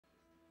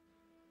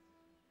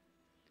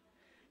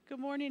Good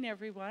morning,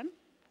 everyone.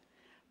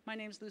 My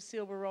name is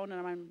Lucille Barone,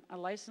 and I'm a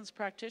licensed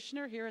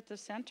practitioner here at the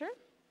Centre.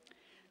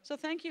 So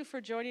thank you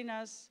for joining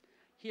us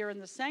here in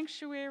the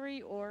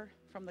sanctuary or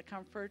from the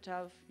comfort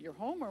of your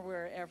home or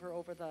wherever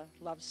over the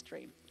love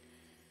stream.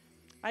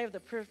 I have the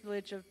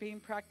privilege of being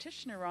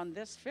practitioner on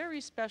this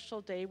very special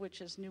day, which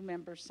is New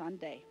Member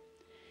Sunday,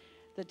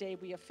 the day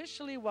we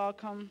officially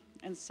welcome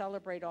and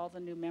celebrate all the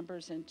new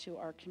members into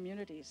our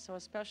community. So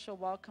a special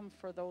welcome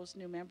for those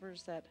new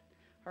members that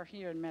are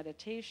here in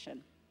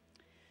meditation.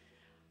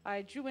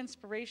 I drew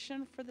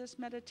inspiration for this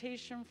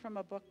meditation from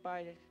a book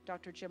by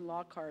Dr. Jim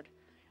Lockhart,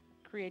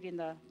 Creating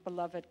the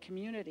Beloved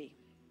Community.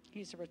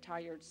 He's a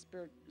retired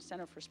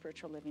Center for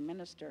Spiritual Living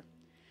minister.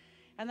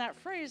 And that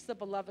phrase, the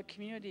beloved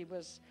community,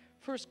 was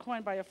first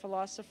coined by a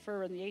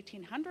philosopher in the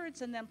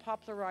 1800s and then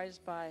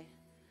popularized by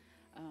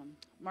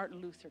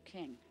Martin Luther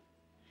King.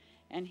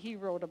 And he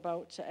wrote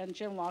about, and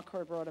Jim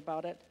Lockhart wrote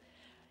about it,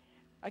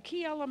 a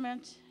key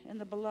element in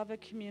the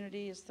beloved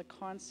community is the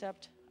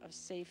concept of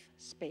safe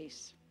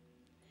space.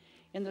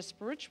 In the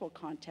spiritual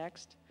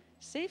context,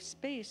 safe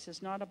space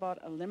is not about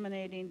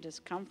eliminating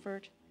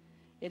discomfort.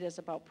 It is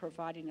about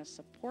providing a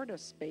supportive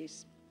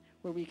space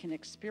where we can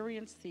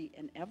experience the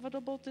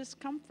inevitable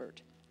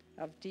discomfort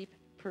of deep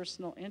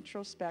personal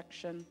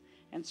introspection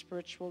and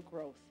spiritual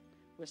growth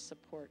with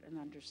support and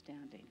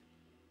understanding.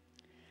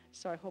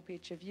 So I hope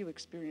each of you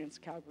experience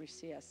Calgary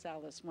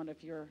CSL as one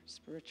of your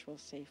spiritual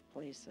safe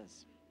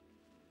places.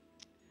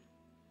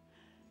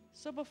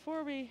 So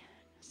before we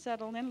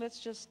settle in, let's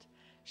just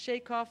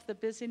shake off the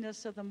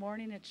busyness of the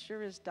morning. It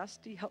sure is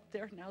dusty out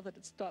there now that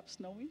it stopped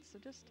snowing. So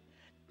just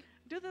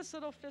do this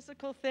little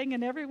physical thing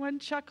and everyone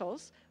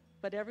chuckles,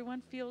 but everyone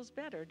feels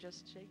better.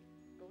 Just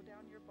go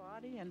down your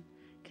body and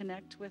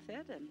connect with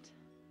it and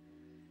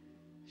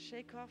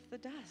shake off the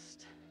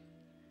dust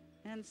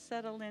and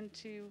settle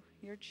into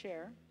your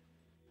chair.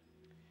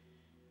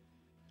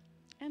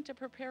 And to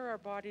prepare our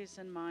bodies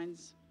and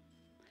minds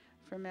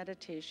for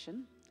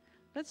meditation,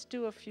 let's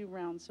do a few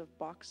rounds of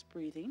box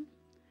breathing.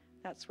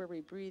 That's where we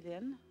breathe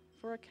in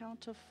for a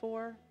count of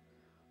 4,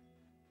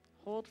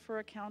 hold for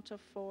a count of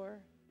 4,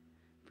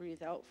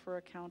 breathe out for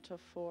a count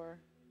of 4,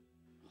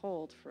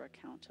 hold for a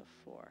count of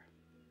 4.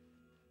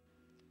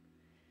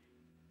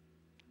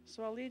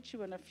 So I'll lead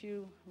you in a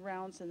few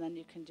rounds and then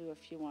you can do a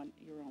few on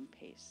your own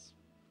pace.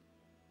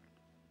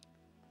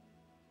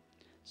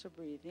 So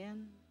breathe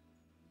in,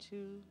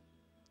 2,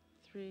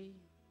 3,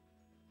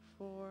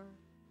 4,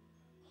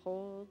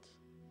 hold,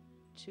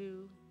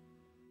 2,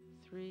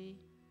 3,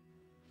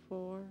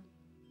 4,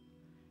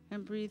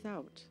 and breathe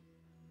out,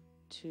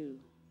 2,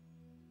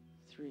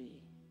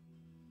 3,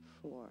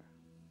 4.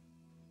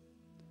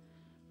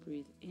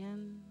 Breathe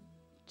in,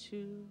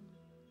 2,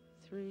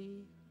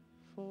 3,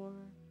 4.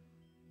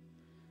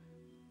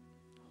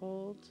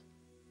 Hold,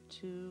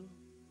 2,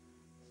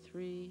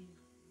 3,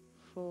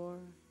 4.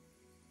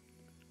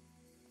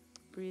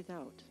 Breathe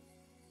out,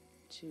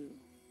 2,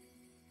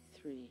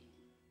 3,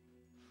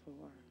 4.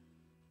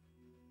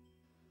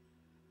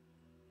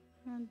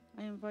 And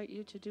I invite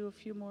you to do a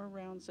few more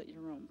rounds at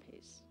your own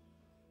pace.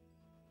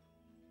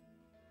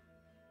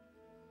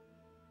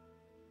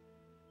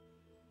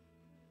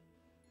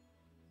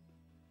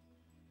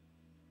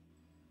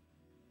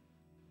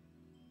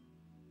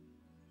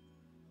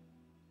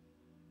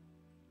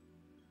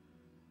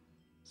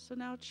 So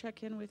now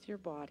check in with your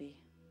body.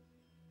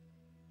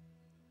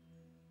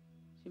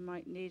 You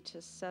might need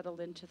to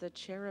settle into the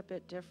chair a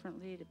bit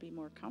differently to be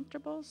more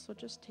comfortable, so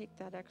just take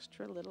that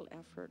extra little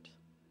effort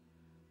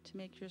to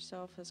make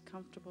yourself as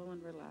comfortable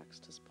and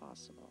relaxed as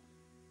possible.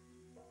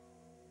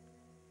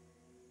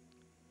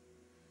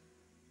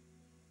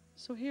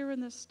 So here in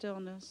this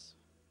stillness,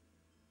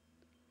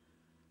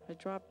 I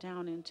drop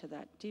down into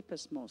that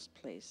deepest most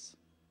place,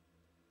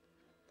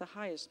 the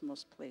highest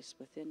most place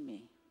within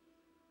me.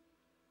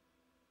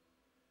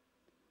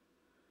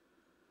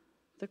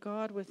 The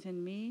God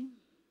within me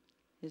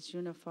is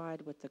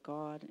unified with the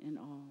God in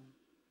all.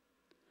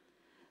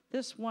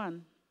 This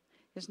one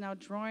is now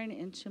drawing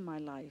into my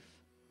life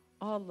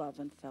all love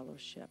and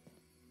fellowship.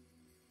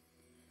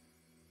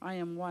 I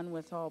am one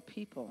with all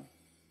people,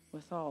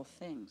 with all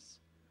things,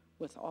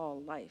 with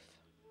all life.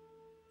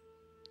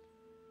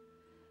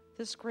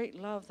 This great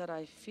love that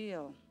I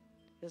feel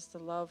is the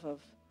love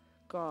of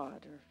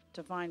God, or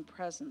divine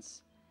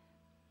presence,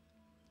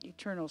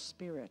 eternal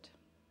spirit.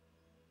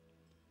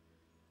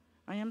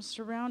 I am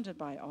surrounded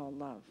by all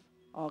love,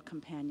 all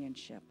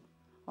companionship,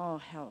 all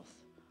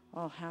health,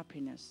 all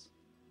happiness,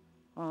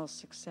 all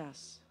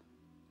success.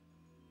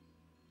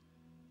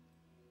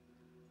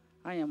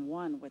 I am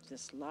one with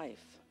this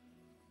life.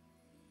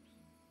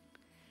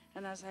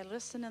 And as I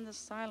listen in the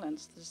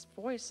silence, this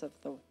voice of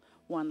the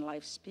one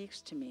life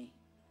speaks to me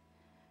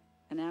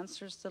and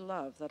answers the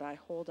love that I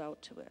hold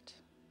out to it.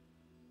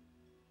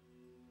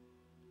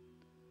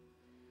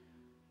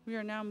 We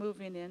are now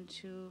moving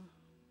into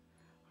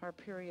our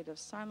period of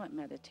silent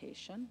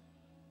meditation.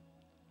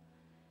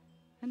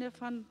 And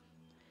if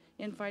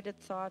uninvited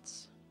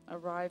thoughts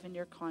arrive in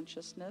your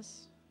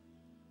consciousness,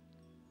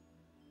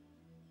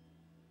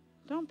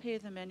 Don't pay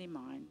them any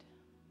mind.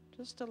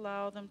 Just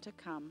allow them to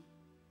come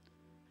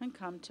and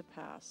come to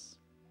pass,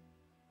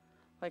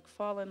 like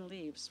fallen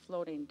leaves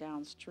floating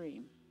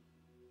downstream.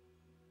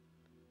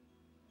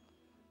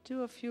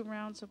 Do a few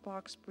rounds of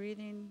box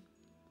breathing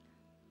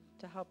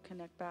to help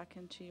connect back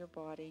into your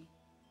body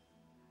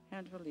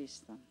and release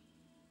them.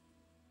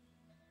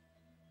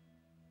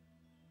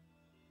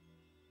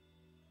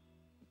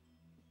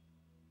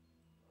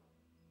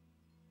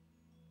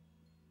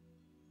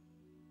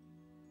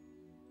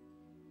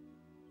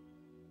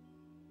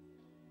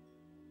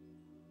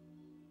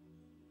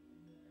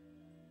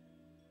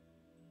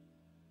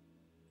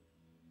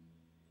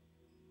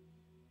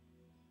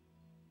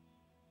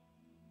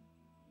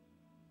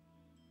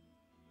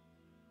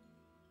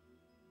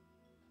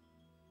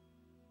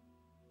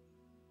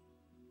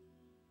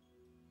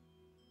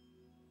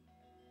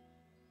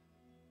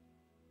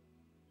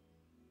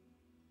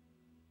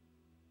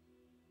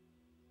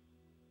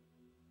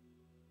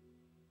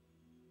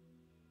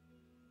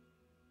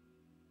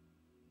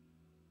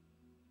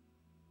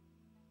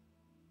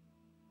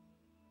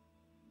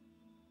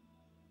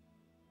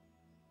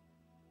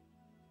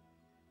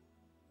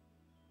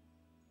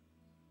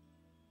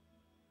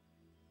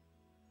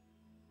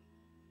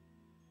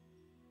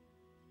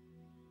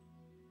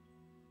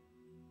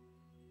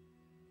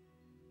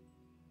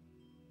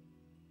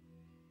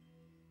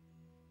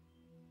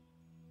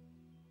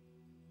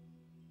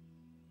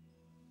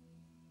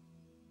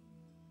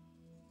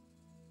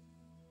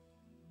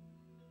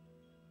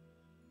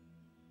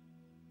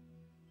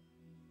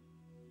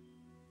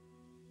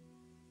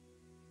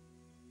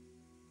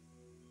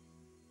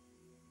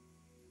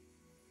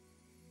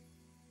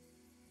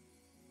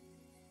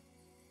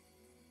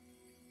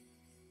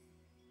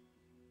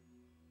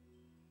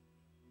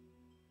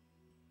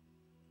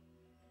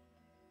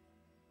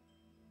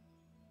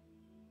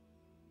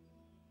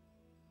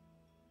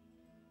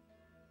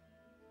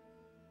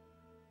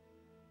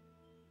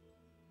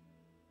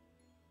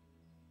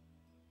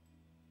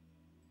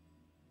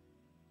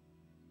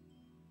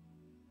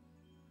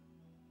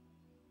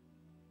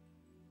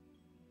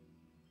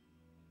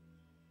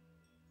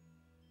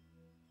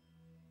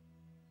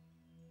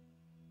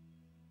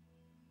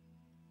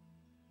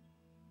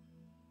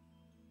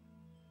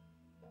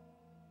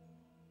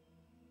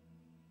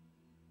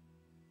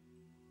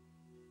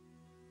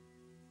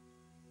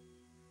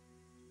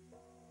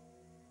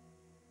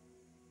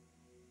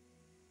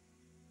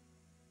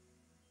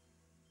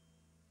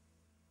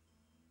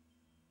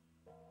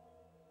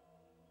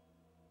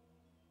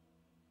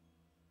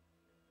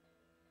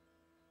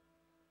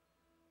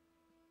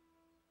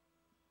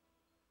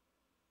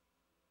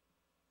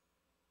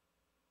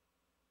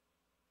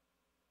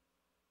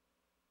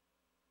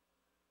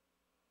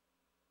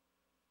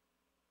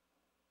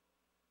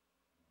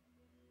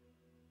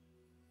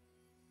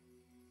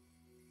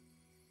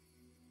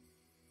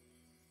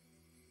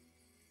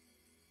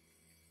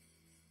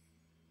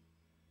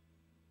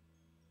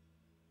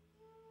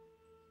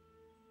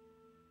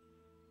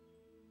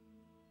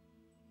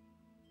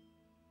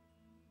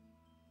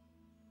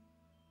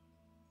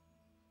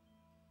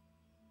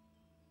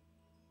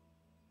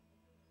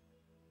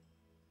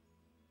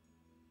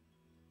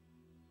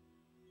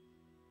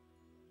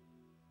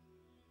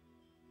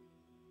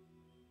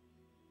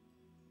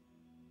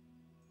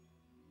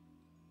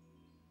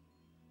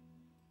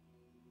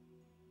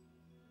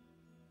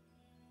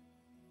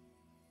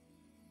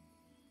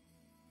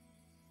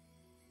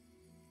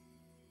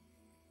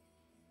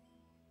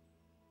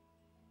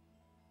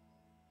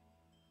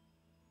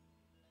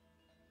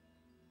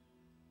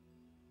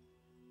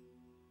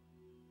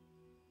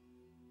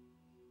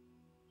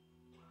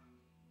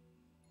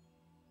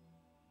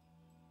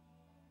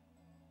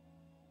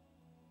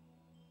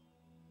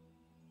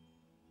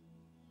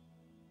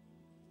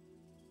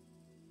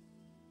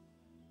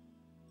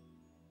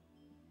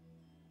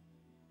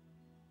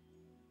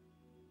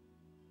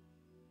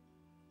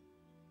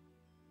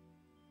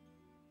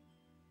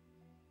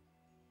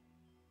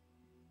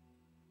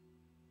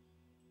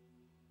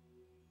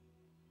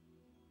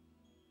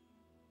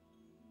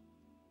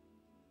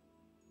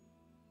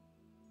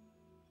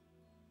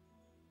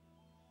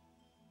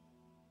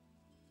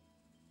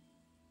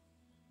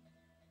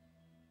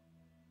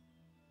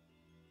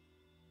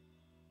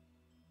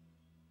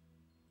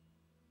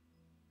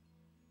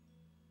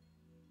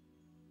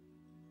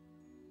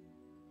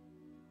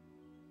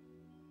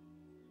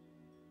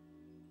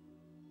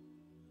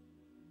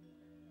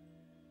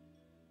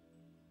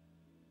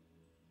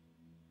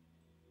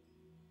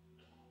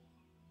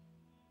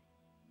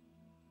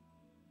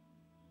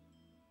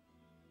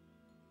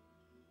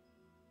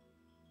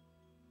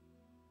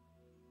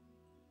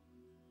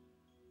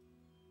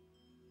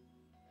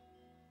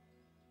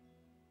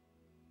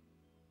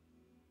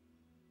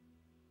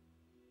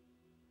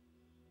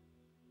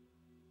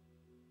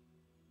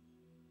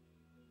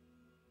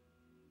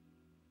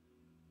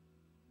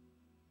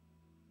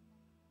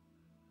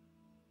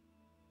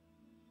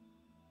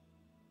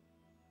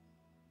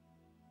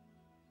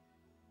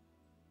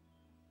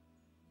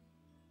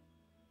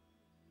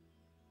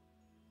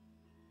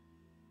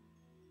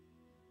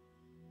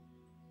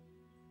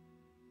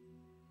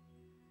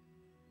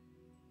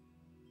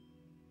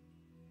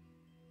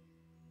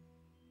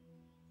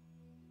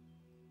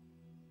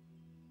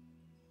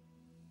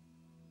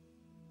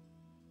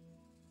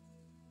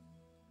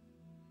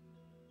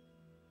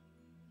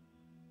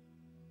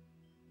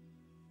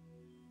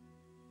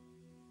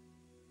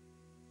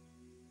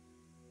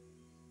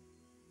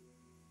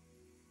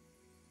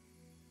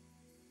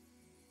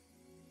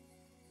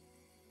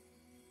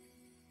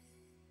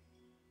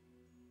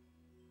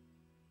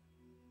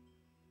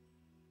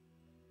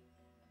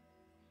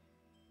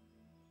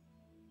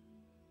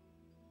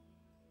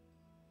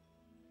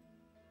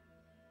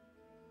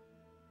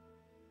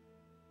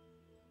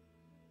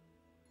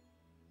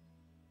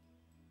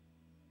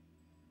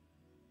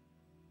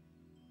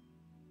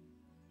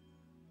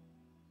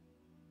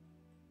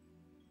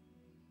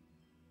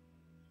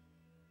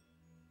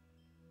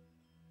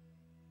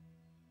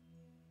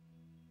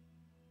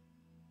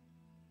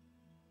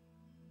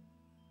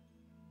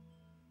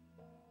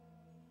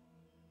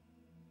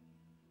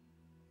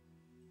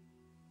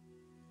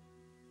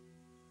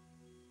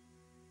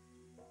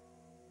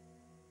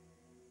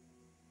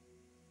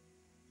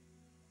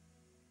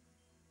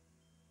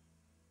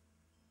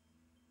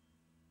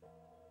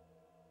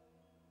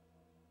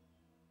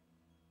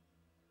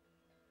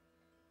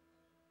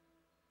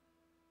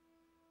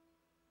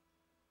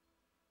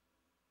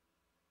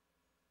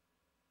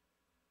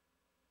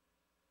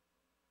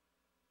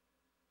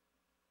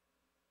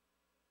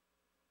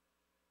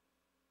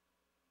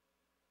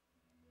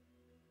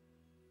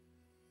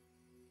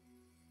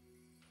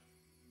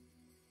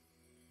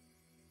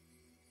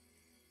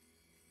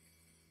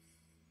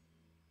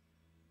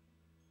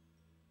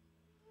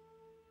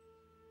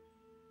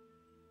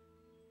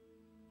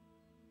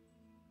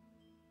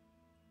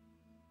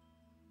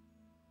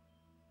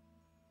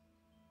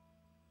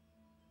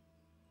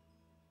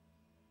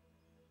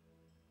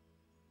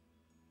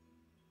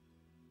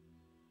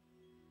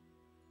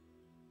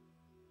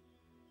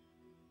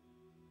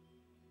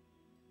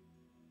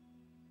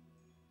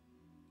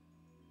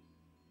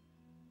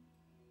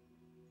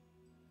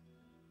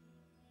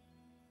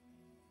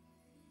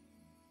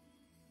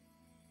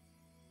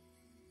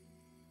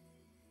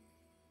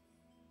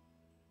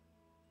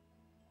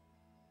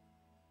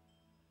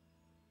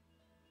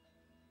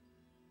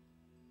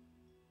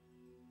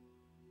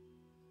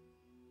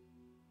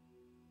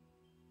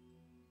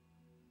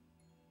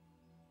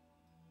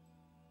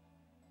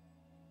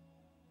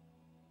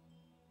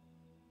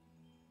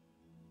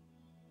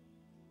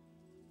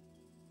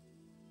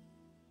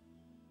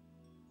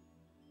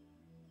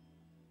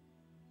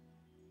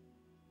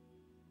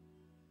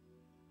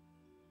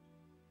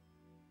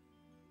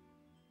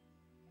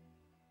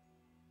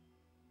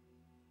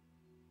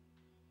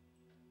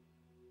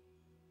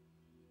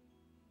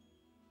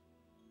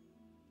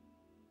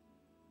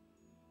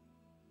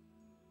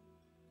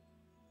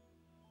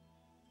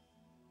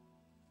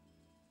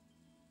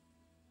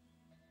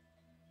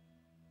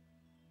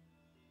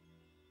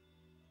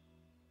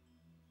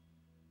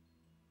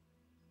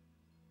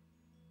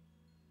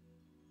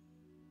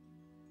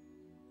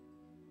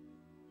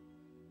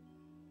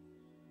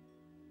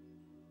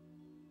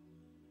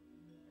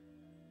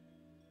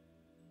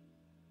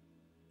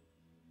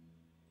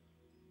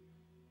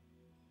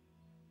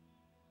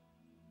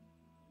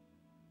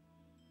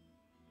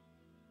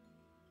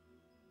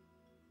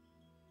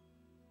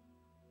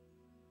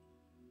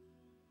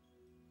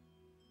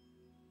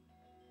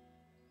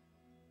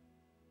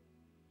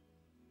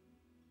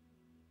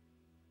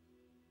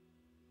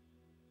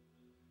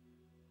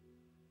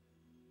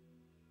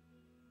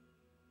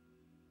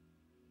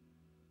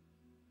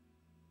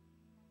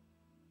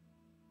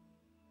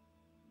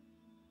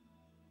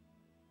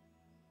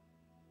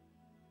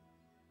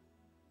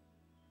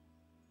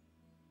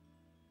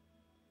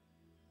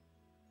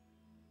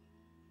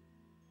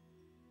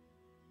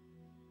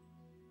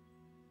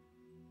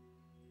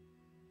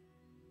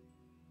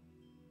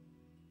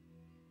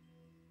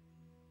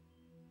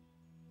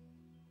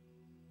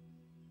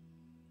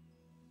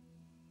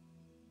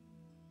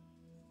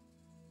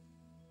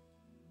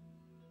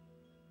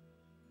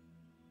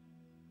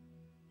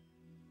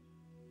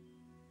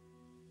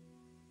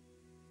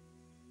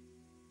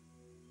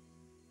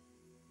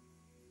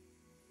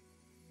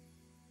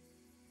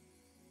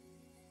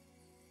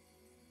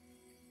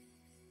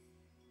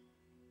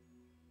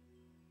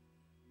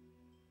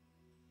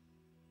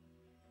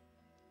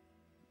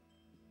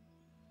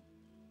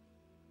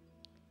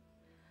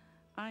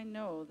 I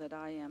know that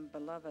I am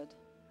beloved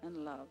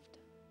and loved.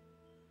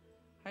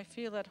 I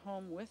feel at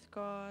home with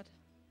God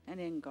and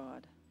in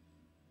God.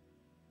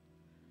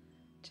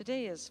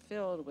 Today is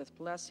filled with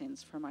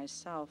blessings for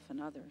myself and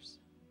others.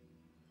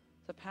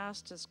 The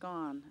past is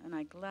gone, and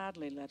I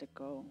gladly let it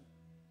go.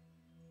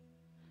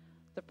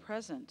 The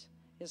present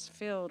is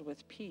filled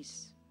with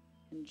peace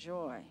and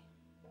joy.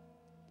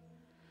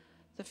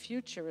 The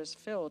future is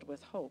filled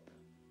with hope.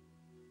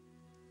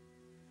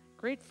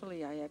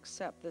 Gratefully, I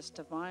accept this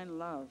divine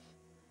love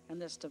and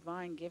this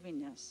divine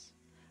givingness,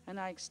 and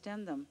I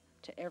extend them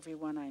to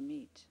everyone I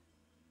meet.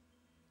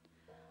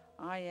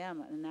 I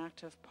am an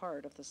active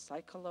part of the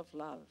cycle of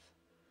love,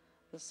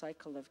 the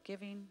cycle of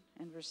giving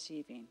and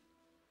receiving,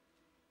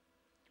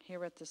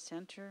 here at the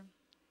center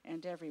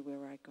and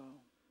everywhere I go.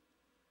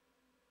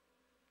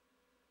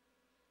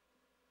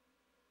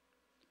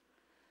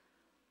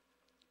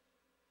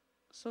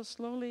 So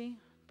slowly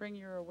bring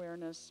your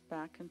awareness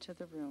back into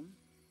the room.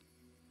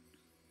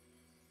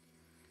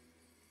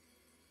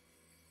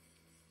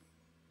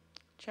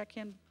 Check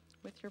in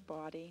with your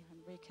body and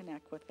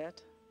reconnect with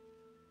it.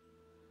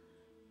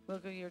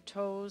 Wiggle your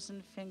toes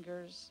and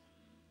fingers.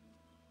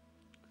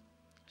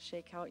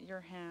 Shake out your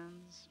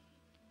hands.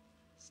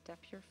 Step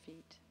your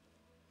feet.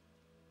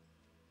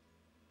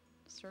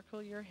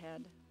 Circle your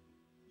head.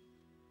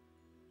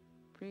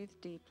 Breathe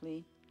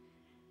deeply.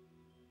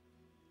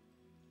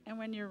 And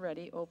when you're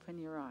ready, open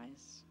your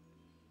eyes.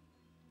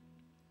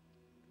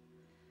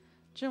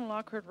 Jim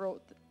Lockwood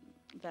wrote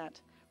that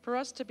for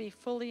us to be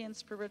fully in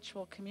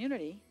spiritual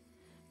community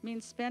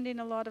means spending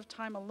a lot of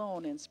time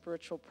alone in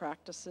spiritual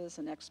practices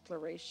and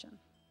exploration.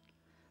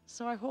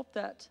 So I hope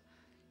that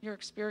your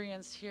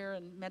experience here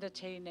in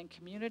meditating in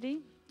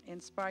community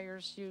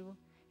inspires you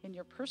in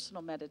your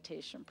personal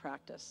meditation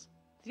practice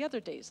the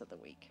other days of the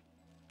week.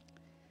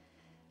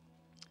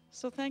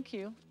 So thank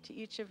you to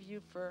each of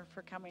you for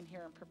coming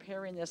here and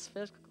preparing this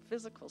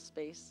physical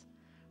space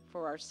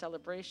for our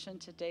celebration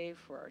today,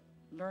 for our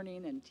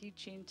learning and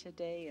teaching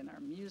today, and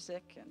our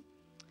music, and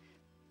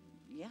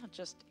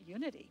just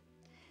unity.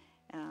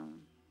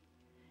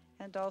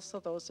 And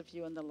also those of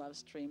you in the love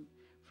stream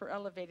for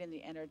elevating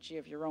the energy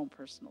of your own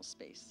personal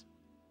space.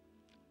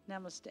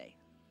 Namaste.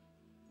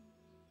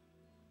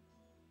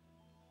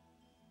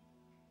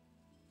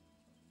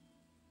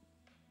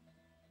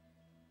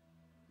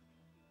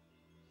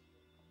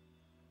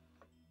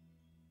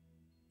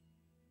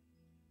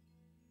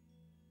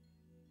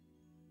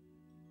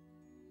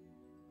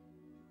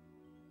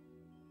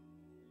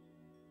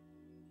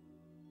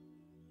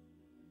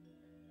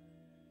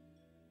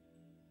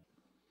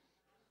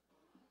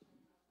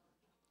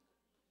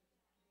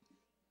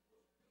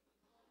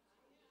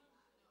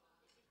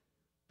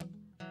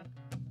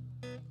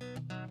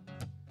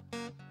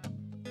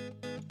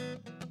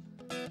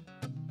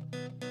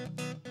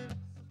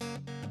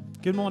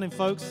 Good morning,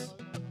 folks.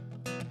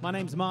 My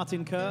name's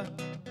Martin Kerr.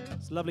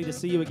 It's lovely to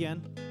see you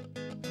again.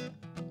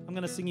 I'm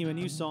going to sing you a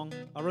new song.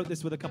 I wrote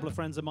this with a couple of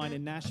friends of mine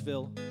in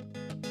Nashville,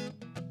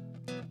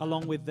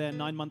 along with their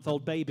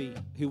 9-month-old baby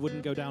who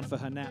wouldn't go down for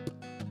her nap.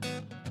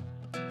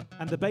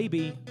 And the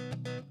baby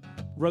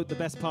wrote the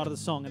best part of the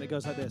song, and it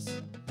goes like this.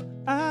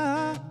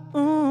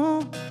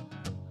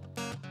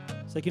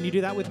 So can you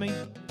do that with me?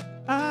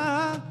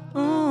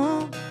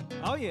 Oh,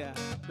 yeah.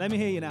 Let me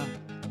hear you now.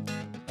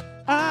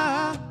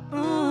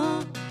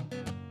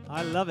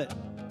 I love it.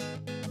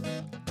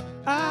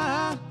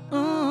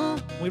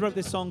 We wrote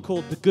this song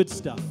called The Good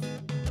Stuff.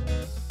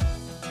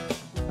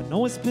 I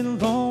know it's been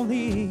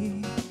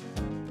lonely.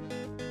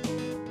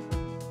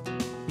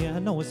 Yeah, I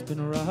know it's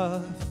been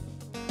rough.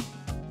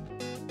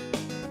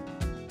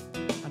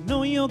 I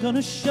know you're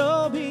gonna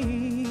show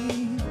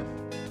me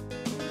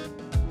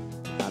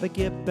how to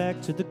get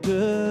back to the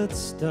good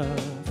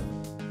stuff.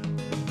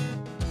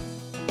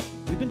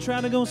 We've been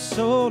trying to go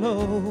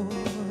solo,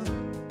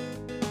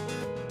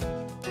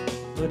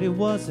 but it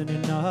wasn't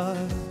enough.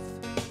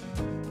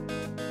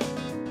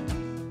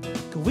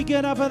 Can we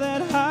get off of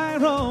that high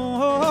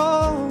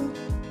road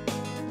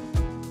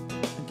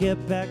and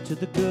get back to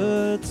the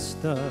good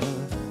stuff?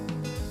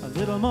 A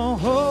little more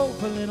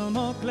hope, a little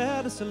more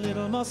gladness, a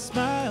little more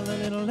smile, a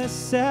little less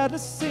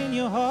sadness in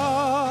your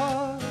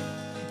heart.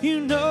 You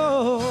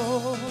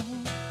know,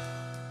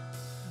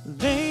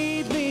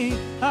 lately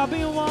I've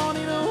been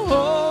wanting to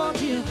hold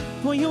you,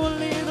 pull you a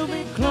little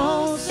bit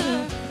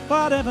closer.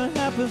 Whatever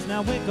happens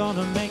now, we're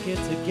gonna make it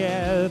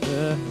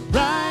together.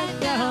 Right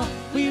now,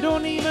 we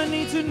don't even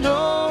need to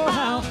know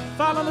how.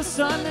 Follow the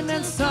sun and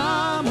then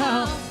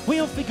somehow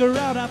we'll figure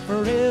out our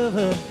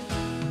forever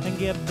and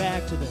get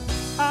back to the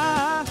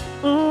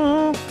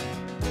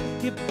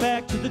get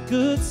back to the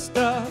good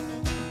stuff.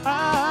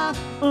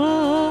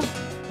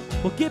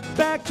 We'll get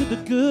back to the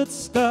good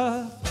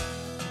stuff.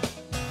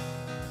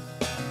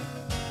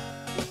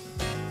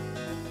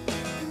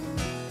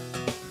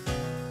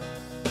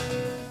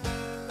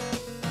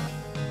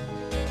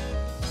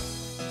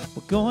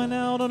 Going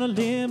out on a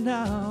limb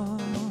now,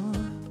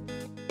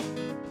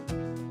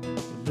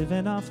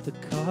 living off the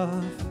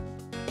cuff.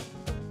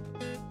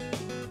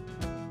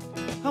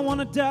 I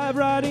wanna dive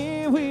right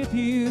in with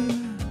you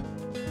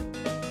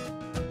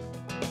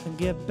and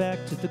get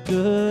back to the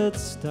good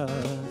stuff.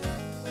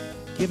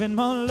 Giving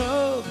more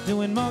love,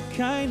 doing more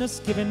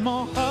kindness, giving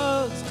more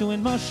hugs,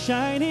 doing more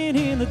shining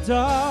in the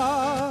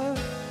dark.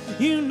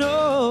 You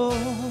know,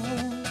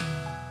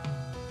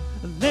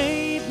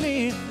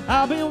 lately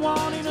I've been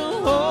wanting to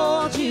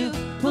hold you,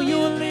 pull you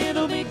a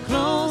little bit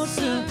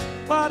closer.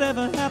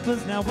 Whatever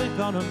happens now, we're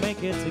gonna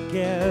make it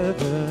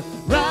together.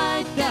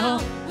 Right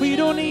now, we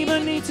don't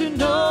even need to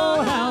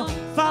know how.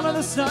 Follow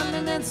the sun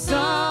and then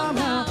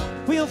somehow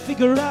we'll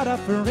figure out our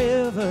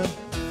forever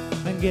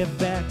and get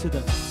back to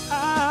the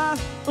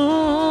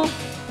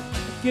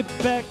get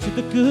back to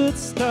the good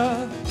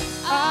stuff.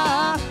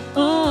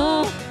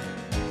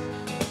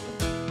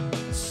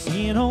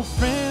 Seeing old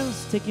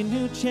friends, taking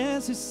new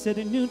chances,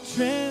 setting new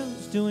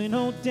trends, doing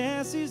old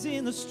dances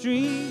in the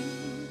street.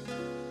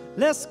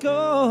 Let's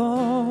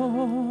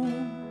go.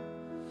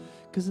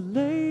 'Cause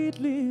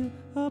lately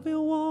I've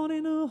been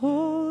wanting to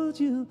hold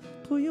you,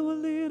 pull you a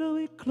little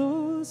bit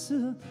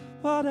closer.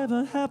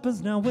 Whatever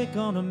happens now, we're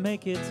gonna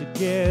make it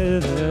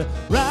together.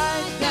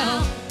 Right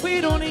now, we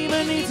don't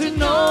even need to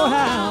know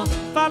how.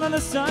 Follow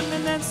the sun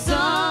and then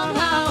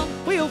somehow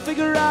we'll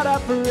figure out our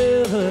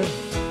forever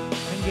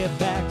and get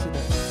back to the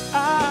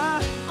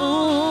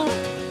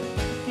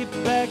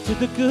get back to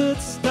the good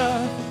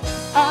stuff.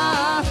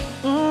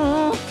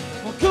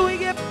 Well, can we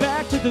get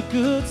back to the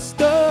good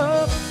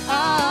stuff?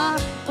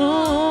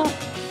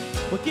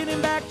 We're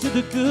getting back to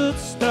the good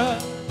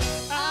stuff.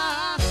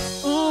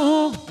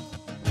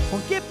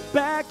 We'll get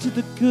back to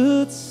the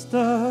good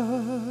stuff.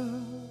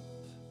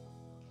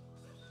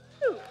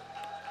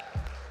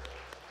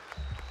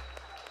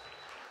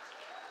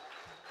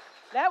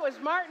 That was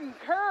Martin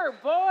Kerr.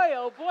 Boy,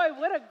 oh boy,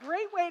 what a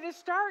great way to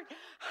start.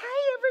 Hi,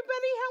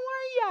 everybody. How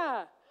are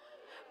ya?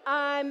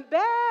 I'm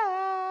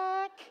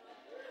back.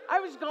 I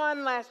was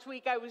gone last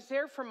week. I was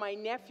there for my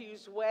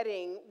nephew's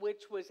wedding,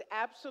 which was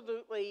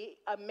absolutely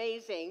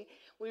amazing.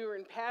 We were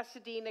in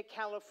Pasadena,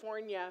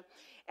 California,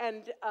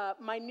 and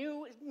my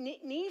new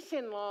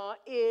niece-in-law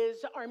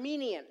is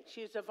Armenian.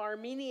 She's of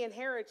Armenian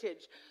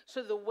heritage,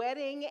 so the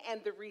wedding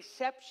and the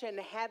reception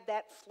had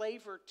that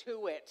flavor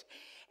to it.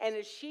 And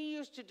as she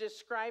used to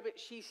describe it,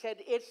 she said,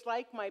 it's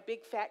like my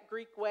big fat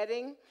Greek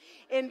wedding.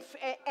 And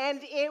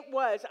it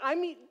was. I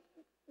mean,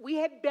 we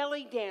had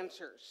belly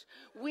dancers.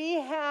 We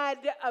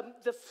had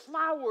the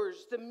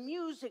flowers, the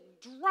music,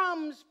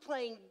 drums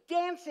playing,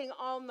 dancing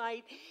all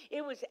night.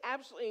 It was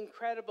absolutely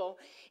incredible.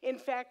 In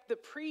fact, the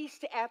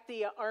priest at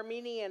the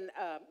Armenian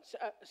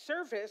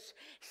service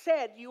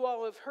said, you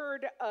all have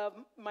heard of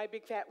my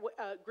big fat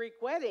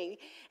Greek wedding.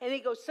 And he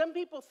goes, some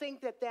people think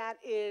that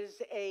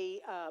is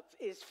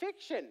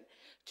fiction.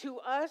 To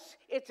us,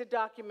 it's a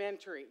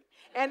documentary.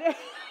 And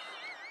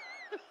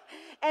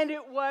and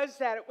it was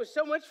that. It was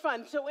so much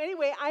fun. So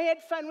anyway, I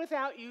had fun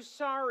without you.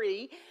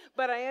 Sorry.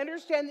 But I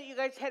understand that you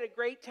guys had a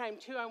great time,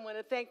 too. I want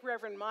to thank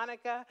Reverend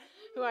Monica,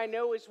 who I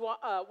know is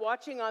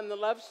watching on the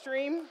Love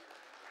Stream.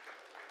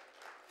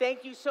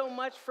 Thank you so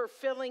much for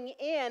filling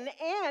in.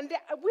 And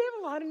we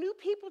have a lot of new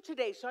people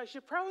today, so I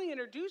should probably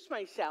introduce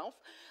myself.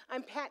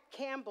 I'm Pat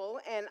Campbell,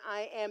 and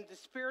I am the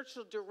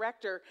spiritual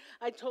director.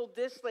 I told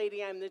this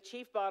lady I'm the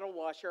chief bottle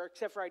washer,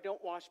 except for I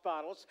don't wash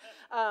bottles.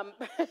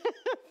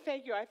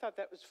 Thank you. I thought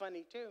that was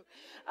funny, too.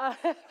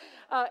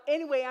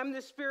 Anyway, I'm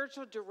the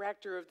spiritual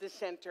director of the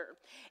center.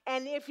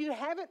 And if you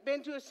haven't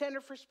been to a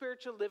Center for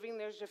Spiritual Living,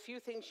 there's a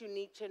few things you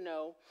need to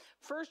know.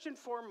 First and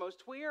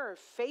foremost, we are a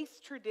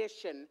faith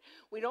tradition.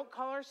 We don't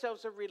call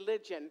ourselves a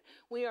religion.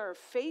 We are a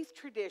faith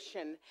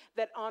tradition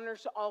that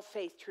honors all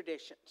faith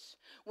traditions.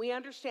 We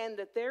understand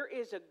that there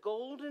is a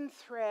golden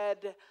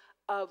thread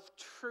of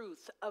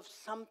truth, of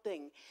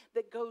something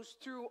that goes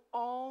through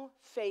all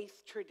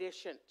faith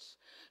traditions.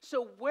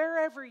 So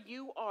wherever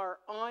you are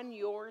on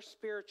your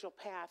spiritual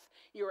path,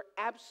 you're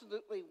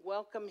absolutely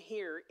welcome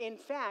here. In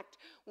fact,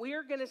 we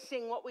are going to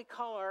sing what we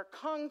call our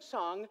Kong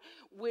song,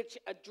 which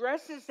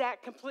addresses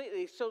that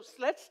completely. So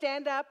let's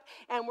stand up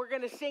and we're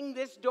going to sing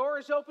This Door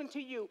is Open to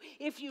You.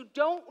 If you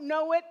don't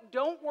know it,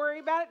 don't worry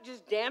about it,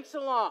 just dance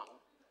along.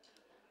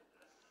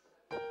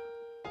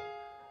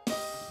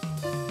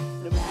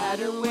 No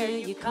matter where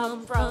you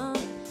come from,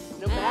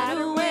 no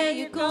matter where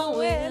you're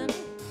going,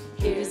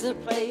 here's a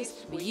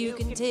place where you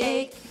can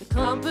take the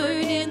comfort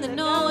in the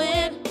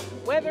knowing.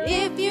 Whether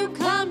if you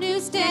come to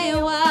stay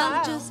a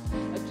while, just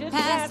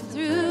pass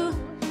through.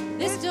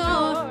 This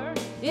door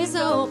is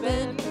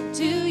open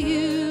to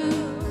you.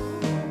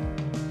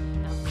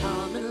 Now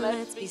come and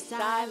let's be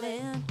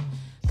silent.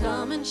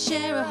 Come and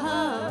share a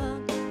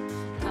hug.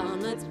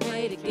 Come, let's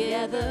pray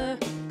together.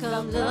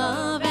 Come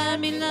love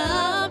and be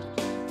loved.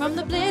 From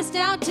the blissed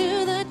out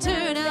to the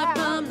turned out,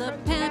 from the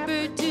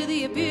pampered to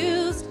the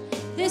abused,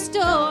 this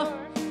door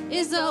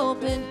is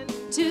open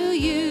to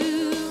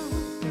you.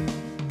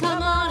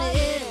 Come on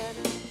in,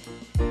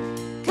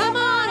 come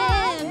on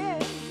in.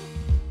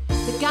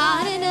 The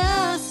God in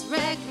us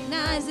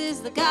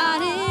recognizes the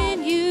God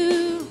in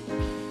you.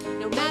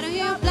 No matter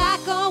you're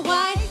black or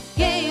white,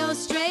 gay or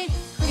straight,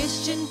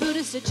 Christian,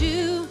 Buddhist or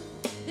Jew,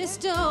 This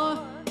door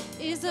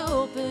is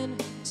open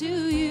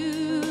to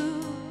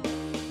you.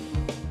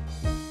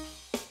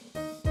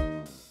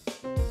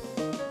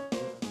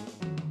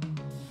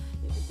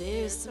 If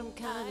there's some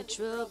kind of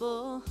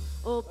trouble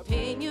or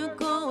pain you're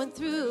going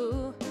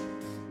through,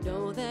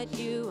 know that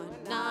you are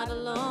not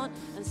alone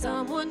and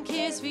someone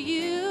cares for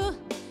you.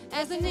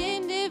 As an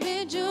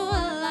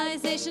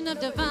individualization of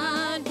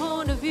divine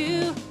point of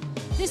view,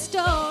 this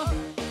door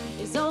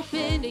is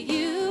open to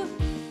you.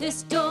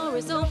 This door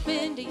is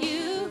open to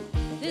you.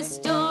 This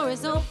door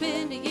is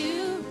open to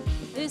you.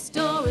 This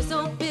door is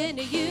open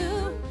to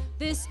you.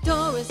 This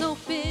door is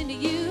open to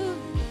you.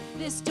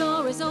 This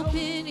door is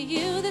open to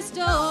you. This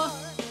door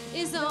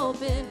is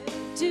open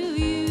to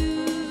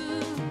you.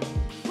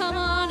 Come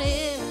on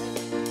in.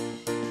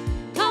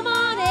 Come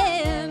on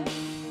in.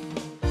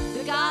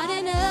 The God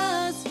in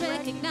us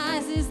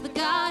recognizes the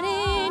God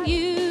in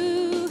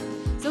you.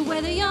 So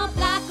whether you're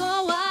black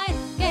or white,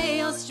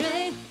 gay or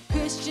straight,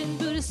 Christian,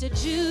 Buddhist or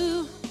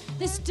Jew,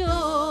 this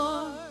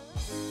door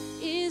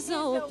is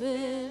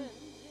open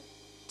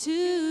to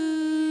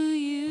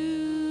you.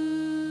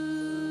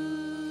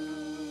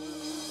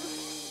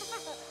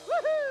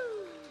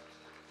 Woohoo!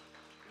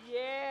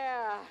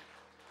 Yeah,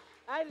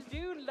 I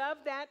do love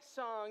that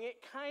song.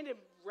 It kind of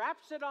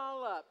wraps it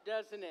all up,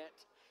 doesn't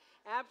it?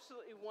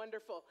 Absolutely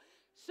wonderful.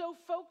 So,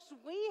 folks,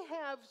 we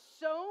have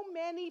so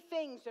many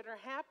things that are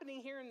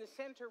happening here in the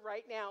center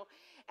right now,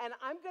 and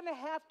I'm going to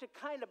have to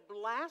kind of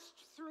blast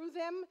through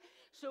them.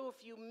 So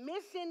if you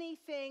miss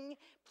anything,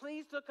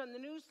 please look on the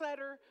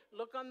newsletter,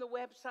 look on the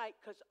website,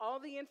 because all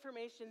the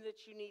information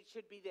that you need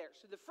should be there.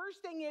 So the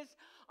first thing is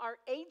our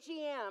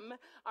AGM,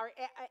 our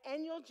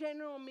annual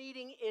general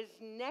meeting, is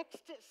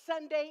next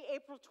Sunday,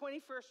 April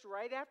 21st,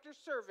 right after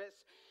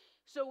service.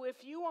 So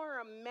if you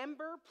are a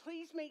member,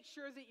 please make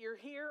sure that you're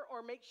here,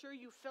 or make sure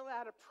you fill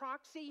out a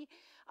proxy.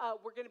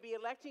 We're going to be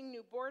electing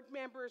new board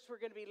members. We're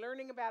going to be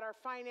learning about our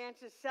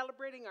finances,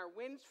 celebrating our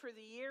wins for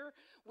the year,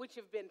 which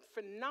have been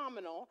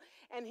phenomenal,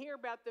 and hear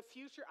about the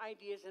future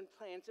ideas and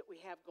plans that we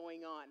have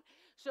going on.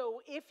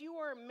 So if you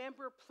are a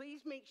member,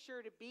 please make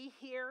sure to be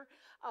here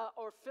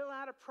or fill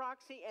out a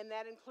proxy, and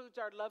that includes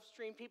our Love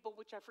Stream people,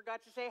 which I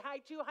forgot to say hi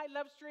to. Hi,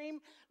 Love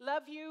Stream.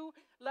 Love you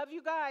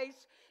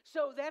guys.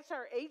 So that's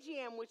our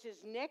AGM, which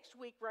is next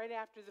week right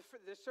after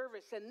the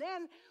service. And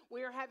then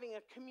we are having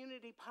a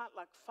community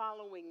potluck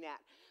following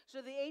that.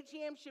 So the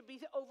AGM should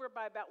be over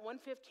by about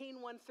 1:15,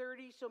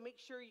 1:30, so make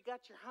sure you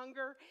got your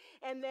hunger.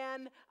 And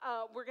then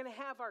we're going to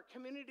have our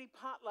community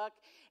potluck,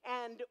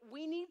 and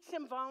we need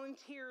some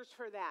volunteers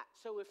for that.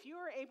 So if you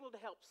are able to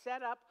help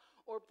set up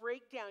or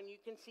breakdown, you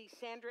can see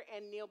Sandra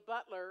and Neil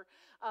Butler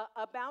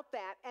about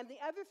that. And the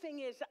other thing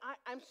is,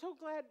 I'm so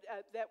glad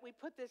that we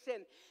put this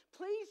in.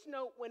 Please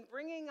note, when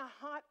bringing a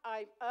hot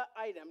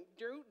item,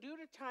 due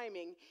to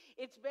timing,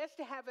 it's best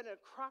to have it in a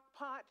crock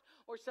pot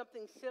or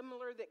something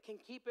similar that can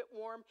keep it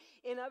warm.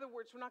 In other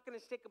words, we're not going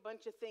to stick a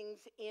bunch of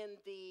things in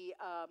the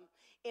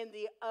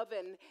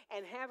oven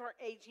and have our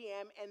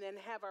AGM and then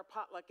have our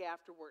potluck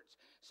afterwards.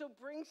 So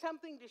bring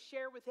something to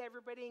share with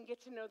everybody and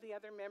get to know the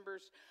other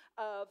members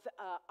of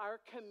our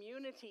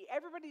community.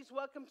 Everybody's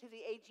welcome to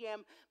the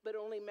AGM, but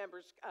only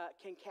members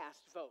can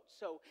cast votes.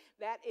 So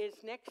that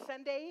is next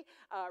Sunday,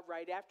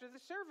 right after the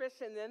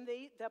service, and then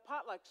the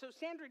potluck. So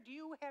Sandra, do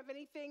you have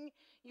anything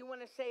you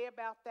want to say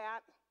about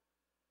that?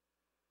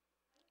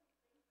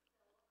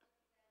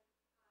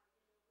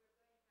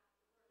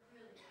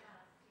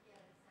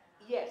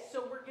 Yes,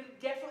 so we're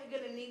definitely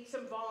going to need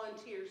some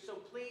volunteers, so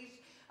please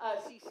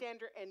see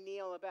Sandra and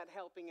Neil about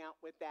helping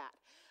out with that.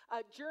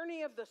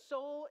 Journey of the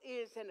Soul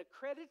is an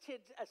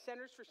accredited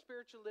Centers for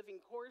Spiritual Living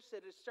course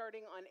that is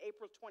starting on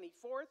April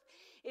 24th.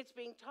 It's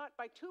being taught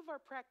by two of our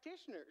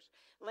practitioners,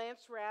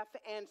 Lance Raff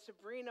and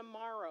Sabrina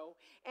Morrow.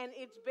 And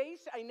it's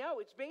based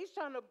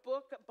on a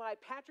book by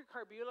Patrick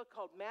Harbula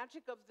called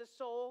Magic of the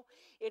Soul.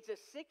 It's a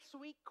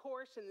 6-week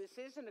course, and this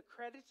is an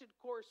accredited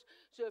course.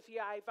 So if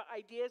you have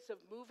ideas of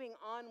moving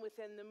on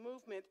within the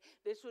movement,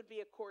 this would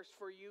be a course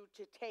for you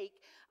to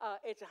take.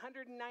 It's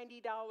 $190.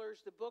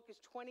 The book is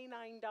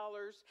 $29.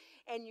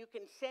 And you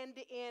can send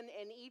in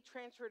an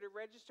e-transfer to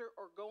register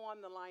or go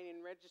on the line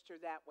and register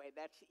that way.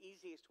 That's the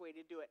easiest way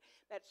to do it.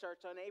 That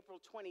starts on April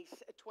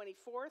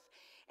 24th.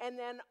 And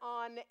then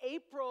on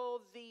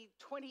April the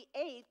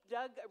 28th,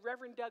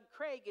 Reverend Doug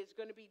Craig is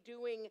going to be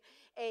doing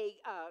a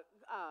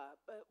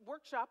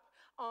workshop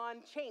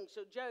on change.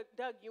 So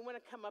Doug, you want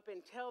to come up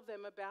and tell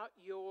them about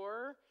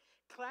your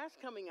class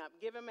coming up.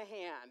 Give him a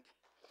hand.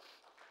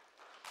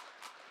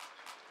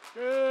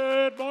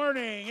 Good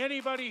morning.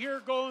 Anybody here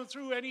going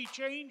through any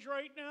change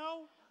right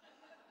now?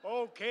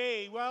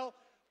 Okay, well,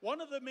 one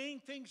of the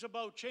main things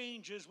about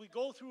change is we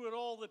go through it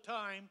all the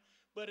time,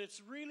 but it's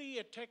really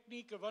a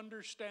technique of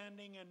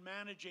understanding and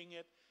managing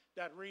it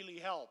that really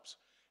helps.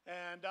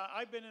 And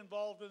I've been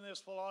involved in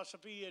this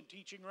philosophy and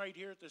teaching right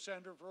here at the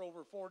center for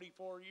over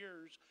 44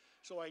 years,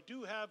 so I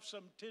do have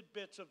some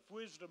tidbits of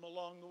wisdom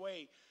along the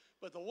way.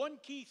 But the one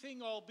key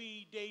thing I'll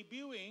be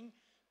debuting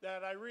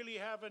that I really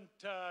haven't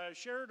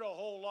shared a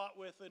whole lot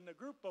with in the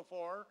group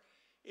before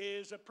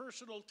is a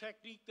personal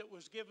technique that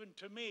was given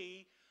to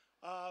me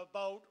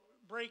about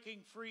breaking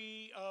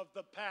free of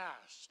the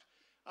past.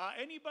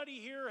 Anybody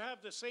here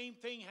have the same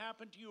thing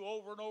happen to you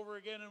over and over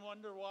again and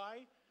wonder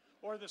why?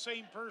 Or the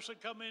same person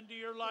come into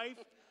your life?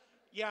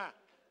 Yeah,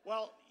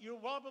 well, you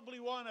probably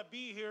want to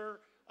be here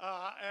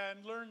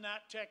and learn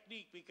that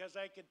technique, because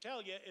I can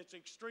tell you it's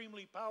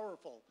extremely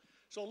powerful.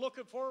 So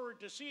looking forward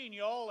to seeing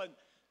you all, and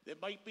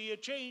it might be a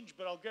change,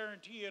 but I'll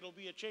guarantee you it'll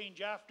be a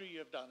change after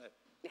you've done it.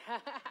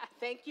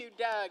 Thank you,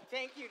 Doug.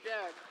 Thank you,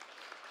 Doug.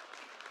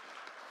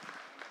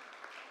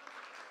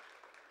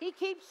 He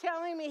keeps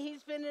telling me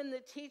he's been in the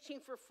teaching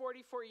for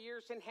 44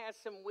 years and has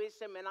some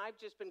wisdom, and I've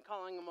just been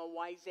calling him a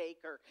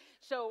wiseacre.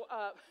 So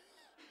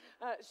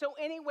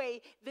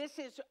anyway, this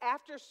is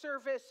after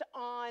service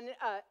on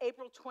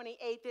April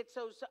 28th. It's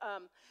those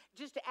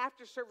just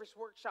after service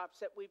workshops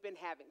that we've been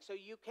having. So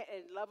you can,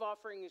 and love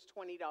offering is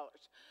 $20.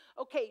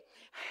 Okay.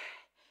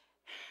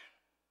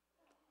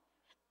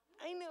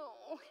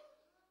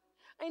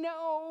 I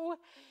know.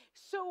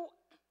 So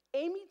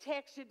Amy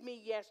texted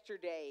me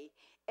yesterday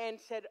and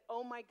said,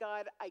 "Oh my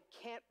God, I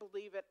can't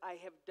believe it. I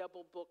have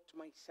double booked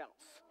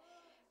myself."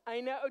 I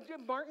know.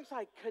 Martin's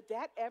like, "Could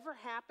that ever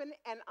happen?"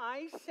 And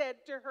I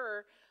said to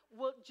her,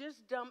 "Well,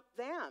 just dump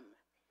them."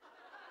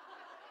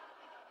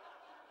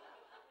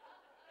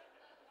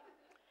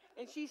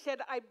 And she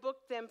said, "I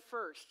booked them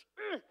first."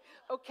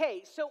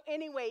 Okay, so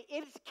anyway,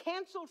 it is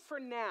canceled for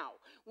now.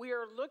 We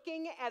are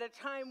looking at a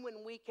time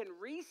when we can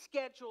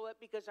reschedule it,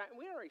 because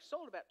we already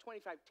sold about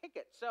 25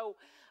 tickets. So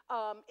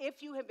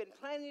if you have been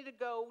planning to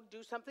go,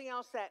 do something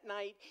else that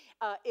night.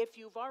 If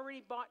you've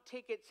already bought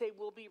tickets, they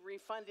will be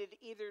refunded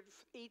either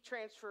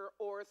e-transfer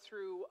or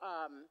through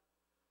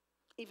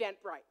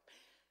Eventbrite.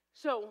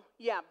 So,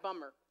 yeah,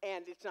 bummer.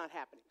 And it's not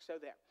happening. So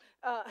there.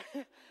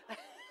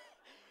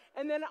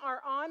 And then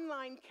our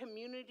online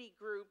community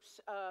groups,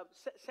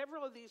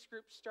 several of these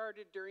groups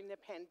started during the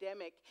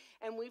pandemic,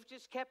 and we've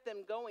just kept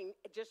them going,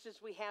 just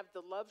as we have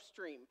the Love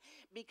Stream,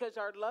 because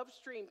our Love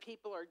Stream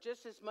people are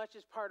just as much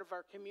as part of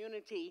our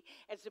community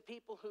as the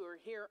people who are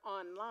here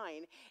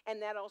online,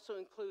 and that also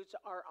includes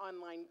our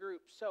online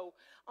groups. So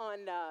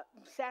on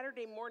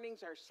Saturday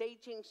mornings, our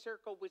Saging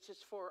Circle, which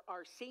is for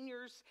our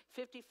seniors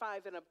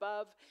 55 and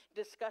above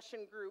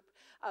discussion group,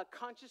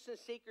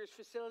 Consciousness Seekers,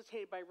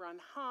 facilitated by Ron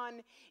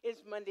Hahn,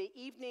 is Monday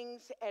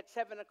evenings at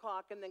 7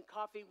 o'clock, and then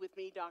Coffee with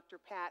me, Dr.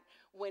 Pat,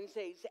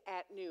 Wednesdays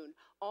at noon.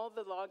 All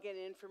the login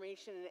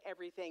information and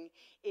everything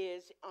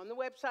is on the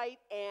website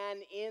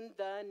and in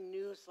the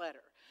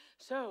newsletter.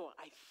 So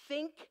I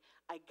think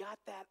I got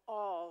that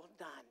all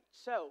done.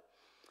 So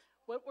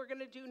what we're going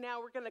to do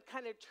now, we're going to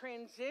kind of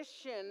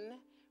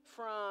transition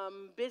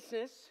from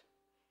business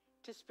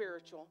to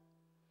spiritual.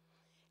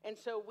 And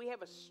so we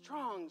have a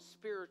strong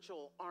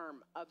spiritual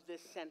arm of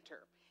this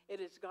center.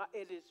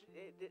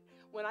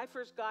 When I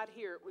first got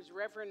here, it was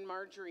Reverend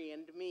Marjorie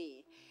and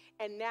me.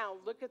 And now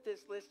look at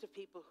this list of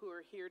people who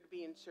are here to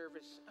be in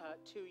service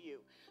to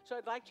you. So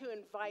I'd like to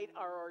invite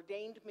our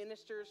ordained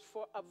ministers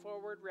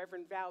forward,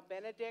 Reverend Val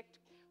Benedict,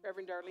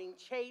 Reverend Darlene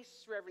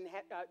Chase, Reverend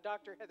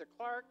Dr. Heather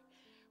Clark,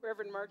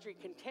 Reverend Marjorie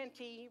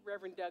Contenti,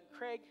 Reverend Doug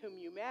Craig, whom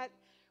you met,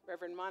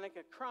 Reverend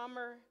Monica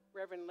Cromer,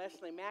 Reverend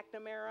Leslie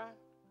McNamara,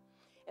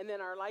 and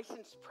then our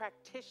licensed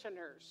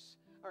practitioners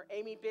are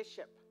Amy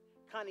Bishop,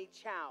 Connie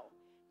Chow,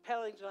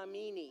 Pele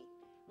Dlamini,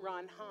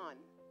 Ron Hahn,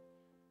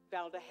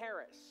 Valda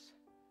Harris,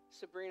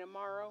 Sabrina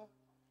Morrow,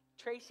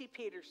 Tracy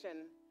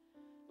Peterson,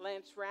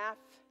 Lance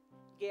Rath,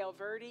 Gail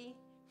Verdi,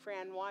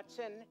 Fran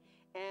Watson,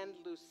 and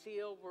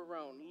Lucille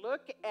Warone.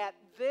 Look at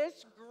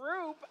this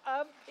group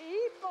of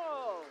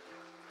people.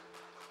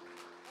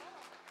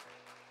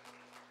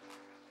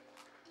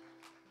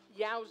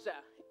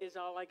 Yowza is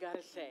all I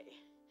gotta say.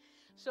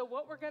 So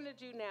what we're gonna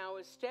do now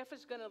is Steph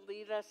is gonna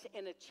lead us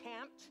in a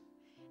chant,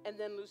 and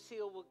then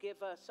Lucille will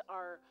give us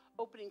our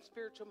opening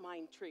spiritual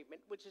mind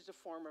treatment, which is a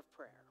form of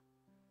prayer.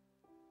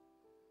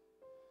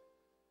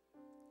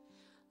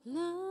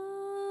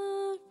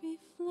 Love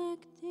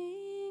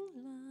reflecting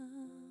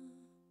love,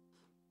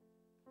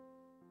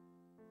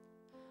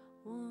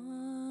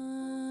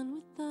 one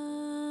with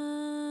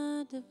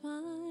the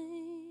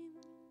divine,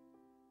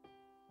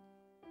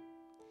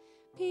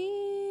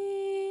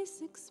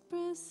 peace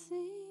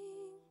expressing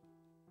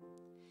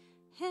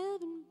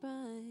heaven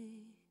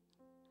bright,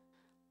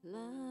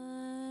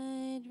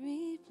 light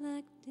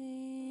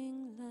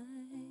reflecting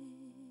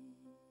light,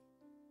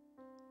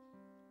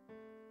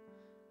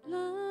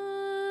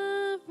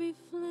 love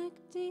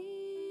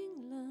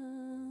reflecting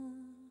love.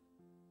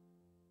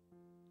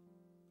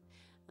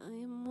 I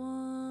am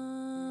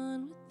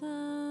one with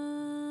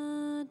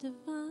the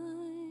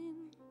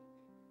divine,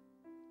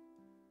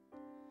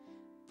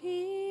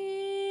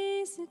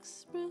 peace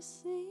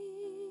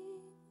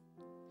expressing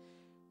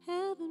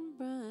heaven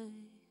bright.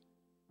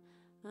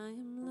 I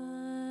am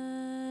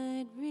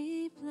light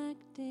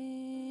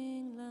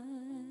reflecting light.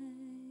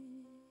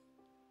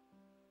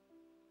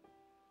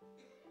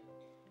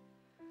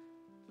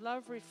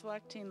 Love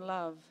reflecting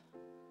love,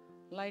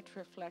 light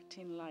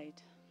reflecting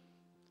light.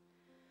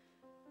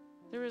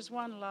 There is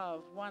one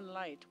love, one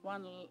light,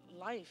 one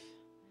life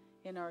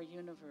in our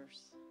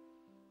universe.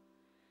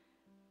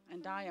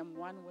 And I am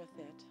one with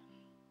it.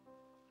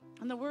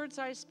 And the words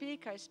I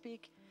speak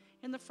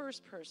in the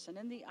first person,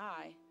 in the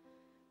I,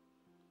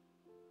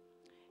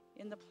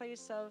 in the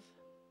place of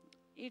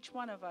each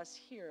one of us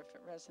here, if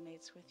it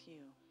resonates with you.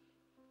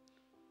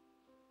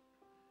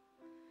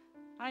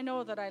 I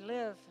know that I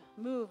live,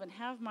 move, and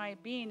have my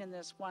being in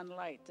this one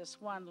light,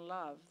 this one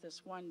love,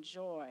 this one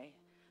joy,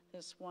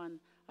 this one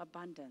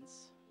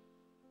abundance.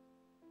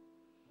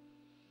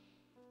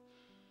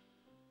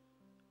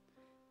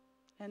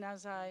 And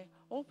as I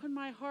open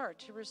my heart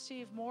to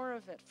receive more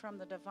of it from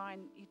the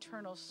divine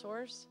eternal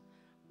source,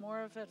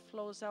 more of it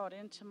flows out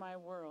into my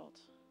world.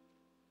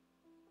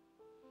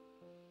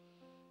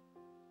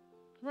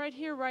 Right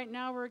here, right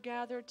now, we're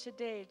gathered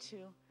today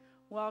to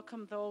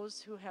welcome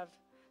those who have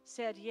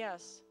said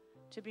yes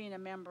to being a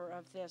member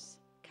of this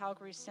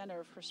Calgary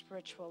Centre for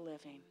Spiritual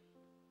Living.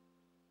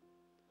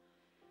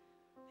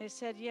 They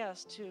said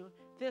yes to,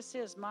 this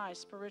is my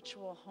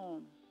spiritual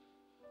home.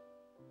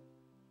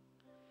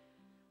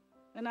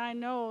 And I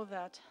know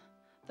that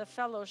the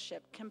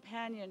fellowship,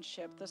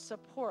 companionship, the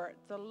support,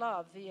 the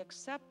love, the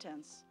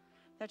acceptance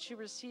that you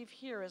receive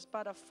here is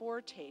but a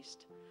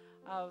foretaste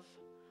of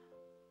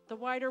the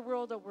wider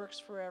world that works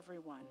for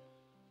everyone.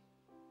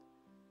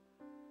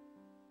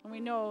 And we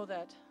know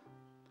that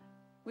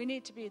we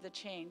need to be the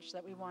change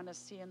that we want to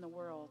see in the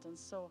world. And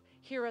so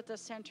here at the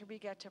center, we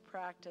get to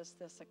practice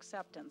this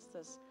acceptance,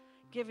 this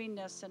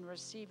givingness and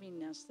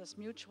receivingness, this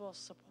mutual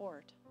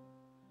support.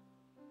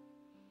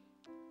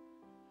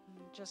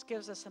 It just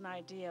gives us an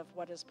idea of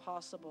what is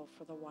possible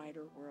for the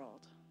wider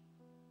world.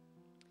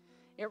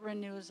 It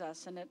renews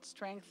us and it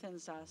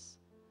strengthens us.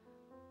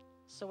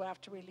 So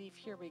after we leave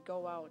here, we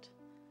go out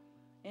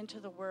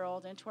into the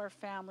world, into our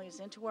families,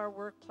 into our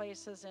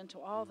workplaces, into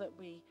all that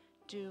we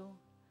do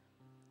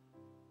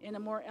in a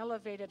more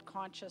elevated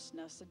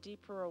consciousness, a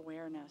deeper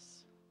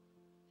awareness,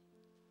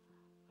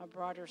 a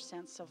broader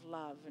sense of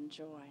love and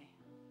joy.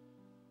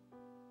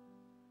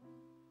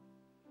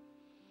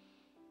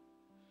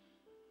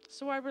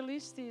 So I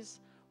release these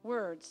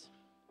words.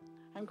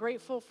 I'm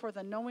grateful for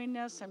the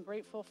knowingness. I'm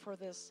grateful for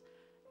this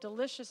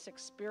delicious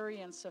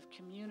experience of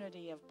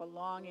community, of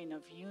belonging,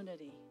 of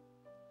unity.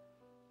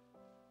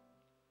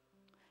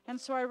 And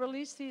so I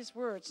release these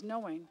words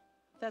knowing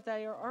that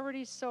they are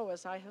already so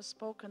as I have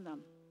spoken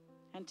them.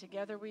 And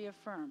together we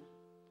affirm,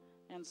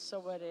 and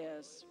so it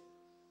is.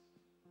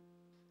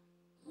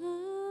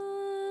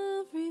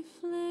 Love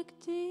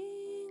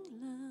reflecting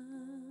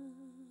love,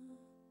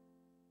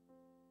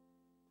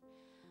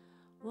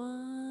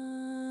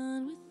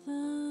 one with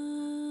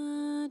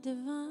the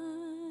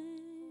divine,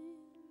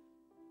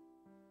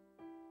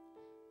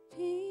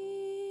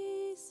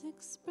 peace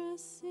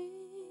expressing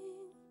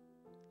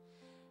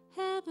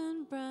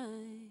heaven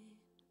bright,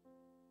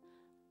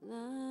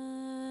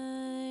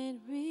 light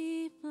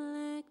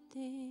reflecting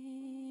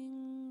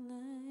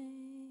light.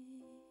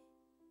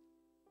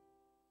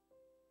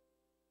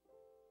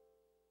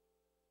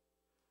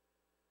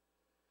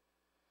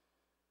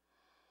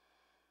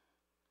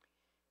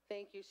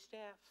 Thank you, Steph.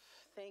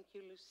 Thank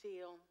you,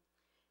 Lucille.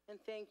 And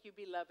thank you,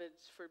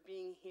 beloveds, for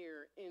being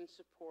here in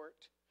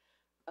support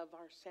of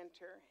our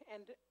center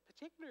and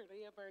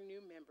particularly of our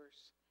new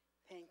members.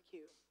 Thank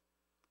you.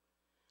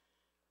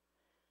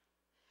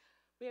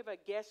 We have a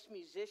guest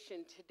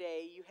musician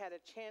today. You had a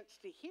chance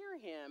to hear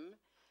him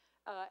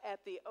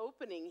at the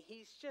opening.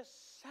 He's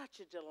just such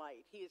a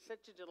delight. He is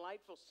such a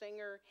delightful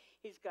singer.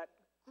 He's got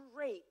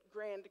great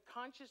grand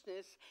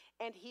consciousness,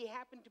 and he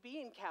happened to be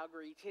in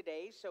Calgary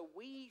today, so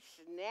we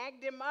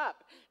snagged him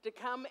up to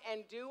come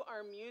and do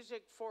our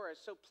music for us.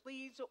 So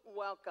please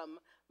welcome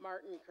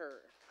Martin Kerr.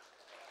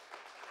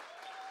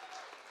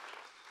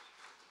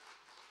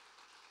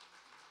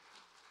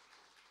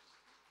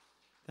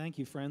 Thank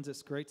you, friends.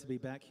 It's great to be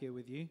back here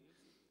with you.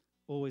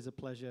 Always a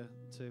pleasure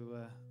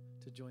to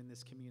join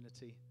this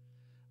community.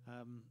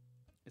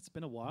 It's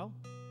been a while,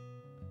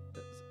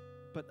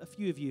 but a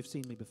few of you have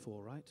seen me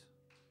before, right?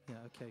 Yeah,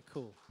 okay,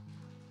 cool.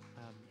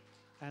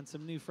 And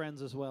some new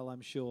friends as well,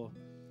 I'm sure.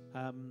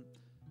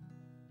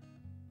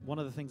 One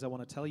of the things I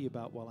want to tell you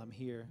about while I'm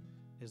here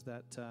is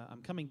that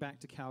I'm coming back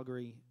to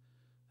Calgary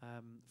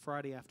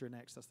Friday after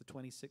next, that's the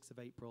 26th of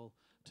April,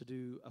 to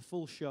do a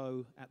full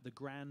show at the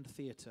Grand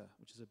Theatre,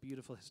 which is a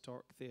beautiful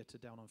historic theatre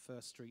down on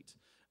First Street,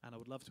 and I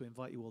would love to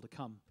invite you all to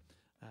come.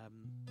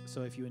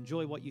 So if you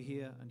enjoy what you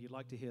hear and you'd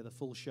like to hear the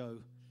full show,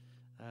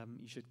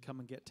 you should come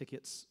and get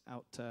tickets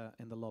out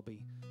in the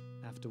lobby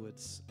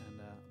afterwards, and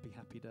I'll be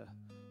happy to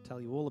tell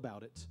you all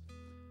about it.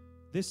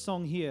 This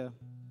song here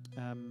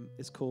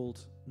is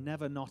called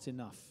Never Not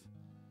Enough,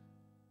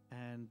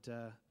 and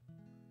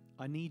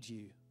I need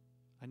you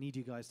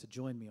guys to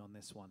join me on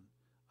this one.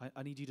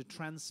 I need you to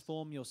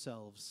transform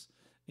yourselves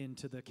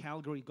into the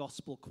Calgary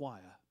Gospel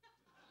Choir.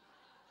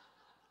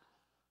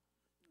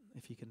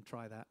 If you can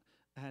try that.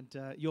 And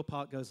your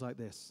part goes like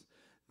this.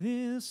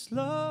 This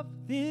love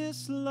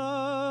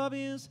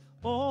is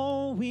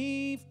all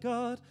we've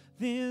got.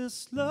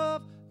 This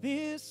love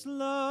This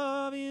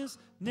love is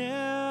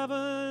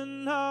never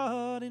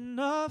not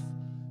enough.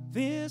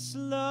 This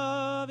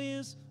love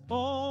is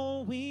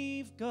all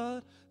we've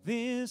got.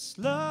 This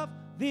love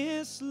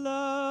is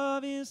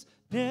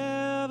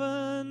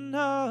never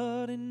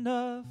not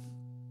enough.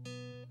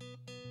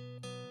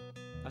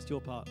 That's your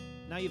part.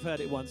 Now you've heard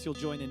it once, you'll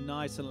join in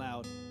nice and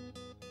loud.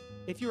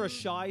 If you're a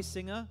shy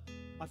singer,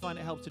 I find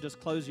it helps to just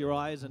close your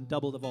eyes and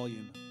double the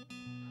volume.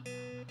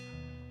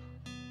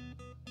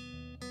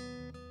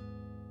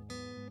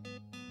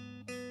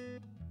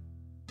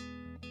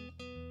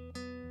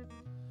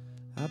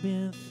 I've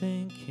been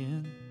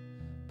thinking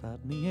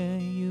about me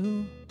and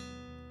you.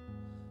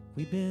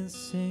 We've been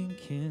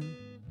sinking.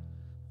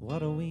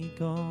 What are we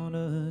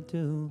gonna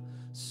do?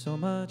 So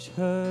much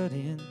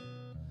hurting,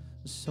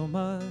 so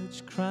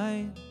much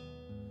crying.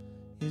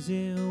 Is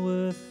it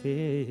worth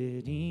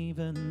it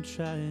even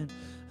trying?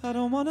 I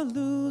don't wanna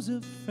lose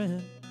a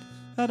friend.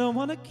 I don't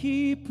wanna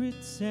keep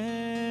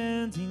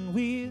pretending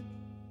we're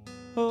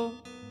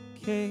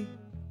okay.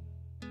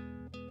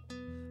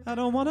 I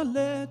don't wanna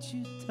let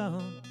you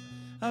down.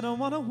 I don't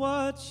wanna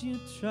watch you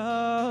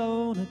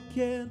drown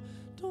again.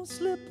 Don't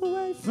slip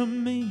away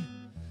from me.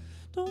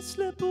 Don't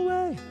slip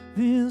away.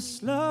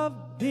 This love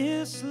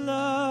is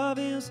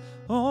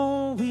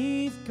all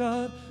we've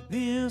got.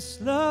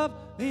 This love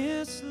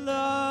is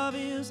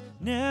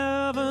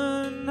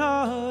never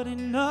not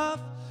enough.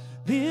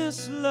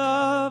 This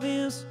love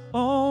is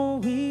all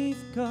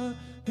we've got.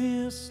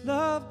 This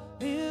love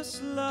is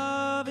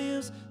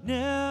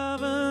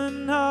never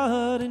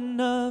not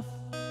enough.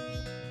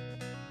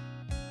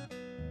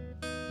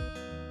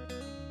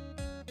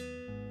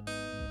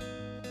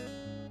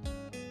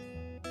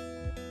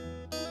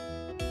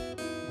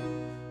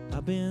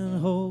 I've been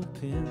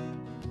hoping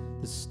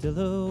there's still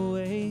a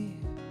way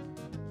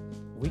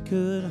we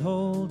could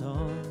hold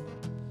on.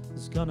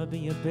 There's gonna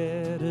be a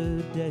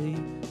better day.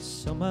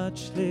 So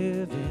much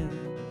living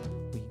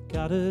we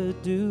gotta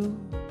do.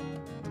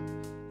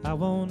 I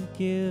won't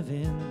give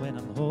in when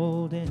I'm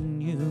holding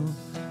you.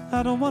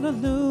 I don't wanna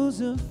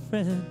lose a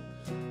friend.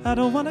 I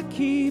don't wanna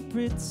keep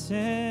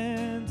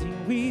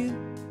pretending we're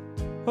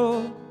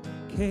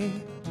okay.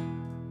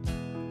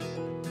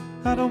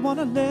 I don't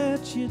wanna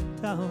let you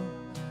down.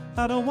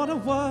 I don't wanna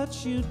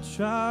watch you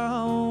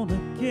drown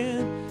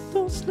again.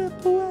 Don't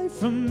slip away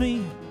from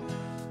me.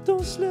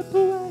 Don't slip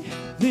away.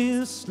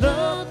 This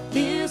love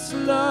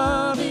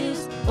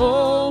is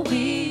all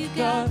we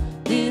got.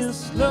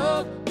 This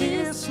love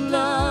is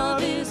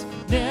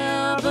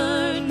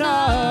never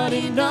not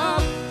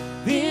enough.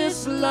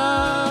 This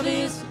love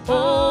is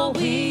all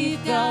we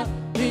got.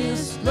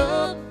 This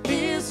love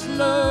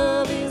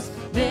is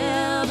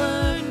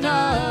never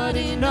not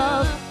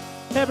enough.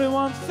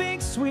 Everyone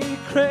thinks we're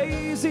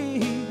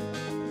crazy.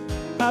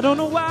 I don't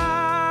know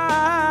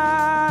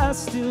why I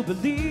still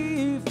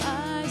believe.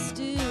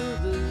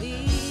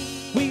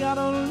 We got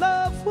a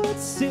love worth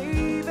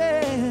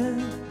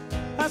saving.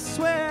 I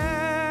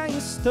swear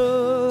you're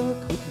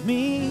stuck with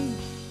me.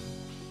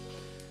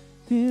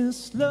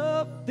 This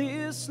love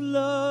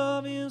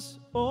is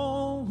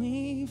all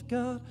we've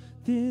got.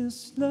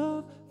 This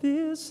love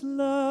is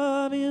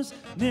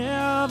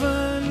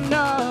never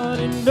not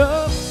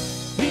enough.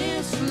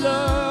 This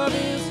love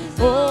is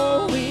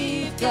all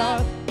we've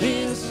got.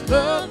 This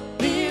love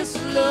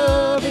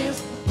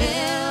is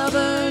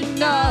never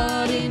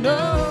not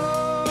enough.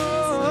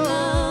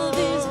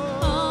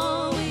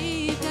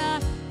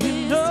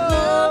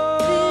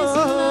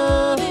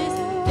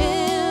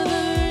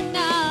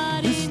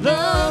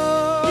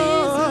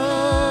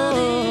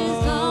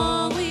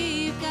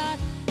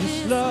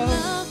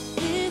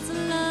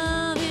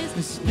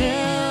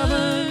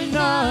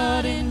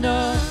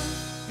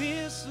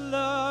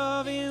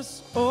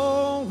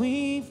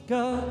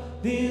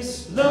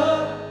 This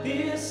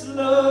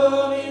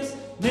love is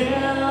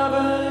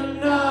never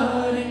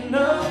not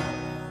enough.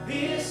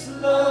 This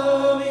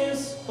love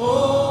is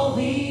all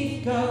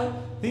we got.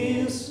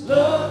 This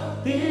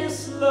love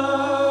is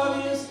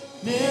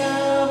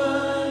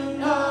never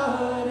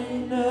not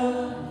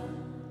enough.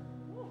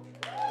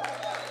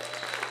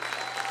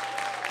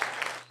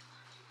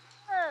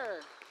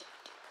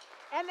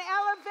 An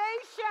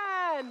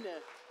elevation.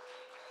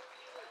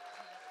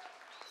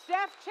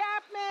 Steph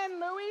Chapman,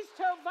 Luis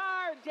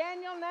Tovar,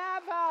 Daniel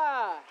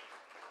Nava.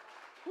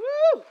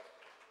 Woo!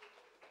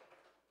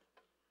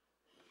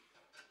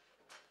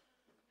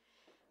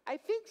 I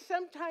think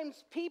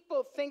sometimes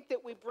people think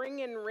that we bring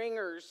in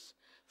ringers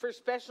for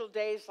special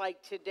days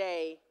like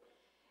today.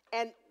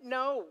 And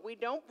no, we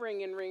don't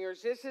bring in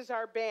ringers. This is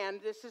our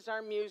band. This is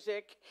our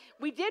music.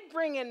 We did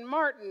bring in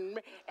Martin,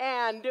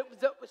 and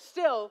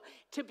still,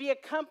 to be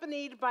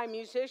accompanied by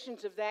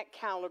musicians of that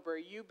caliber,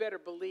 you better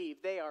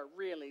believe they are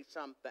really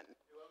something.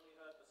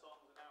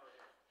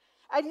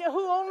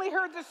 Who only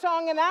heard the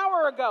song an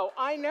hour ago?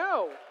 I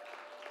know.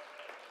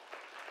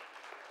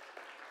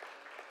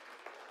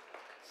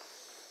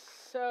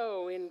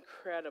 So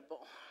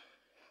incredible.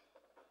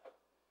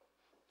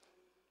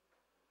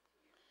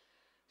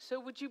 So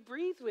would you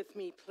breathe with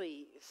me,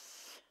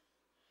 please?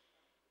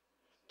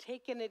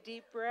 Take in a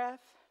deep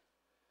breath.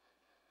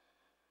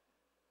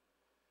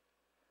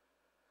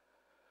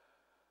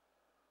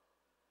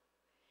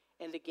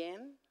 and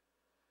again.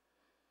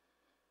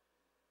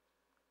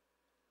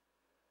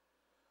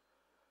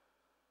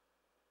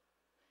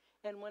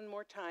 And one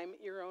more time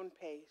at your own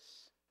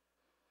pace.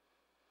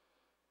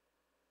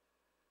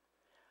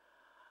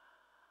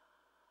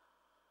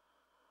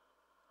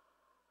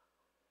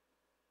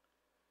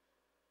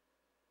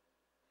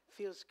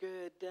 Feels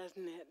good,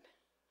 doesn't it?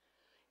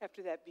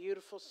 After that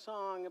beautiful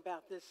song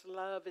about this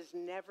love is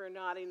never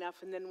not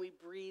enough, and then we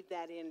breathe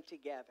that in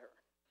together.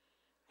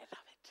 I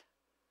love it.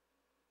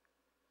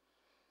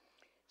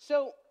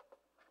 So,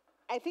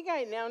 I think I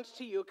announced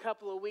to you a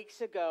couple of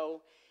weeks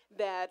ago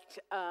that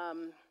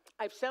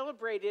I've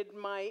celebrated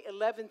my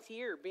 11th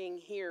year being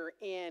here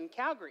in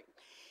Calgary.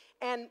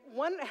 And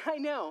I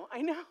know.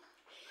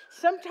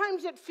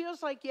 Sometimes it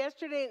feels like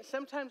yesterday, and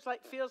sometimes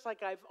feels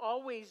like I've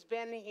always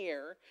been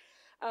here.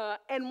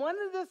 And one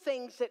of the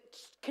things that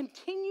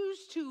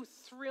continues to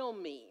thrill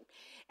me,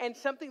 and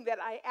something that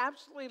I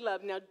absolutely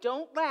love, now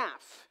don't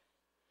laugh,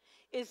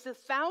 is the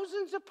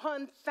thousands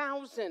upon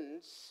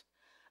thousands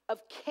of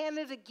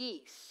Canada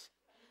geese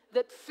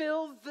that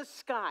fill the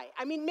sky.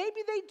 I mean,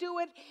 maybe they do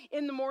it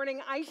in the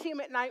morning. I see them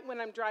at night when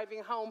I'm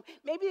driving home.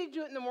 Maybe they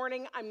do it in the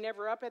morning. I'm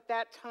never up at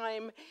that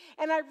time.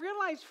 And I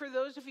realize for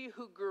those of you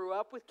who grew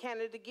up with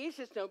Canada geese,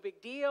 it's no big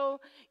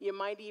deal. You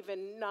might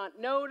even not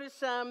notice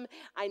them.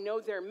 I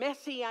know they're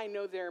messy. I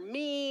know they're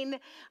mean.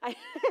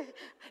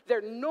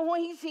 They're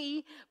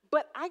noisy.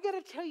 But I got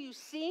to tell you,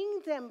 seeing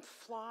them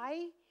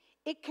fly,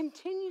 it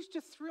continues to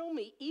thrill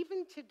me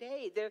even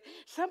today. There's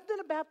something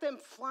about them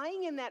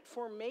flying in that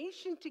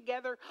formation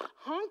together,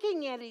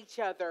 honking at each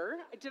other.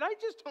 Did I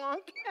just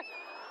honk?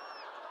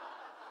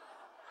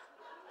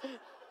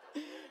 Maybe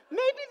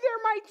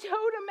they're my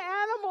totem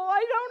animal.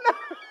 I don't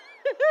know.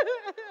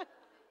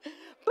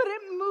 But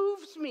it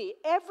moves me.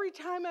 Every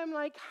time I'm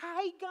like,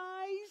 hi,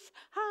 guys.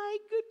 Hi,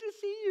 good to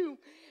see you.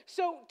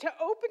 So to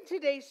open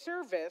today's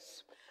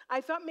service, I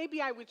thought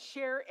maybe I would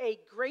share a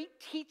great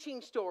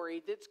teaching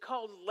story that's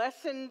called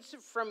Lessons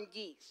from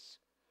Geese.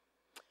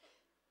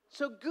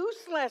 So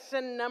goose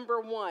lesson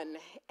number 1.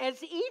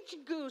 As each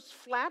goose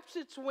flaps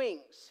its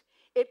wings,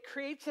 it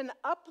creates an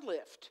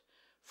uplift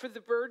for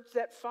the birds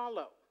that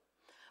follow.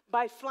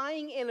 By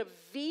flying in a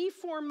V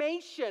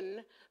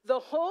formation, the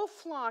whole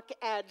flock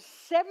adds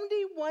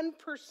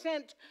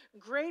 71%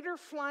 greater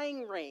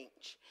flying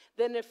range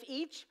than if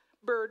each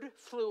bird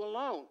flew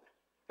alone.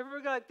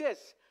 Everybody go like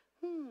this.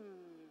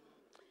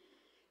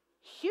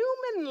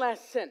 Human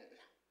lesson.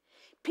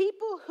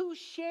 People who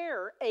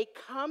share a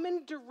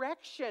common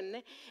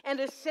direction and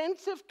a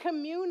sense of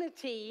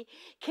community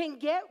can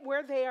get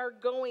where they are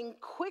going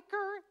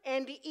quicker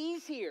and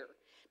easier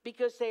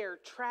because they are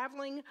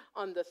traveling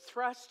on the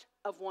thrust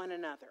of one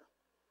another.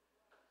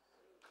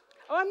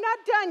 Oh, I'm not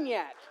done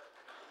yet.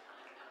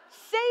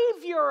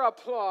 Save your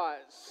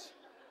applause.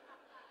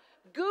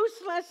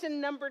 Goose lesson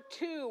number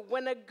 2,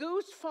 when a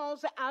goose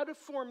falls out of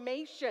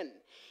formation,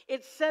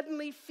 it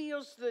suddenly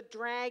feels the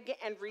drag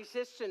and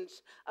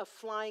resistance of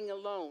flying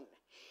alone.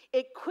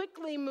 It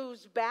quickly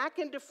moves back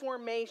into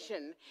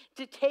formation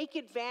to take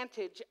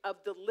advantage of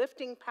the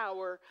lifting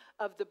power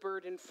of the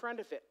bird in front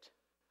of it.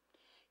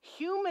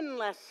 Human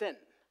lesson.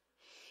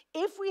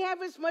 If we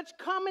have as much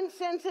common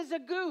sense as a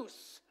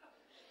goose,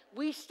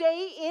 we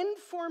stay in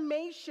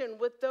formation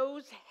with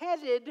those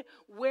headed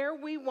where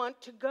we want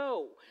to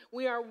go.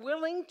 We are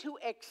willing to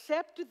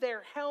accept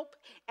their help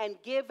and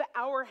give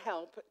our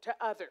help to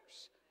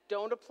others.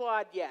 Don't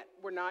applaud yet.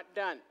 We're not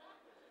done.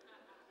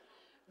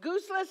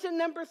 Goose lesson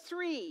number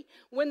 3.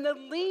 When the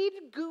lead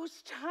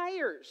goose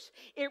tires,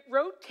 it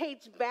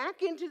rotates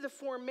back into the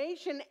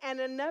formation and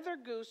another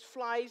goose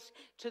flies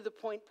to the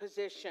point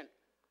position.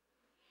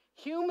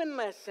 Human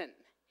lesson.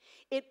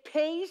 It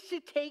pays to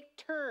take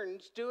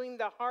turns doing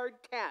the hard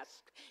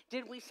task.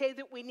 Did we say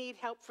that we need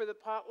help for the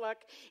potluck?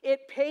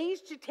 It pays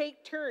to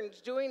take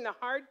turns doing the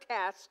hard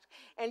tasks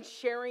and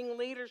sharing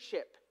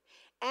leadership.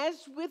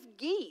 As with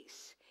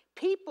geese,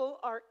 people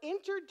are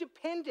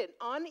interdependent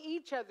on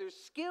each other's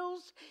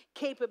skills,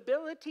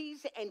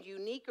 capabilities, and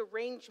unique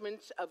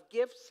arrangements of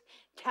gifts,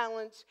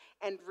 talents,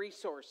 and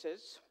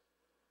resources.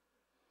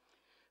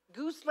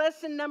 Goose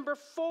lesson number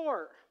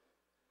 4.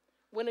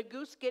 When a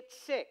goose gets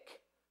sick,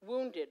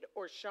 wounded,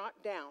 or shot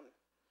down,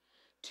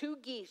 2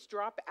 geese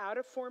drop out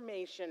of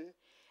formation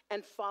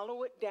and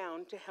follow it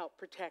down to help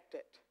protect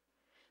it.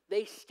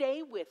 They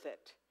stay with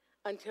it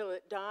until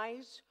it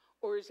dies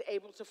or is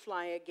able to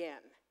fly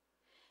again.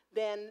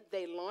 Then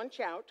they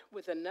launch out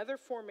with another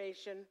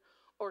formation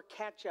or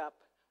catch up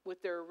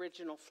with their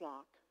original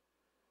flock.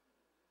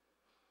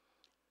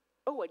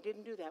 Oh, I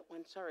didn't do that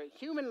one, sorry.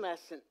 Human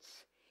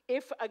lessons.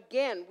 If,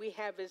 again, we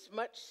have as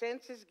much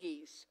sense as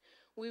geese,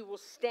 we will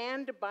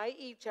stand by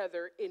each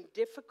other in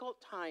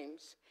difficult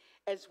times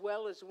as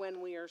well as when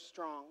we are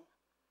strong.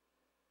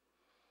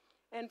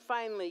 And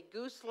finally,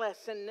 goose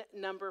lesson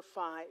number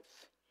 5.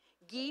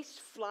 Geese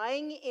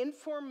flying in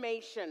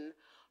formation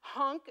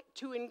honk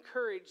to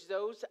encourage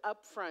those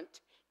up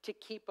front to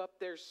keep up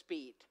their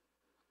speed.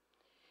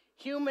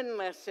 Human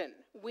lesson.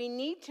 We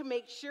need to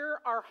make sure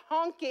our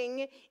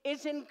honking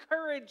is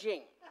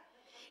encouraging.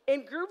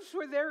 In groups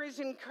where there is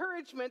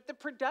encouragement, the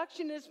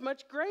production is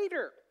much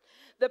greater.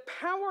 The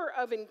power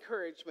of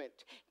encouragement,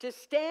 to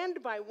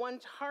stand by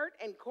one's heart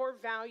and core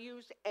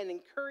values and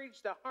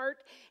encourage the heart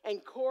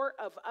and core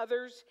of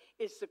others,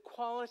 is the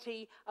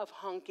quality of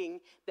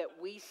honking that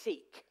we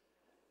seek.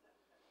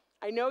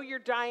 I know you're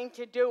dying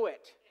to do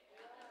it.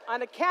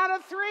 On a count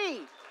of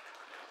 3.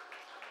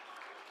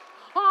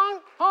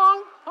 Honk,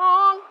 honk,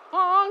 honk,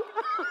 honk.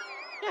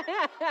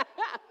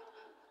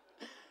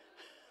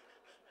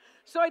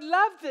 So I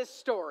love this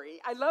story.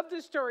 I love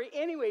this story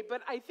anyway,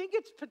 but I think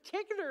it's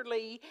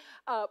particularly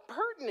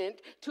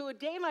pertinent to a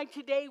day like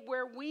today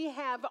where we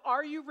have,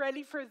 are you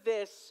ready for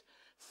this,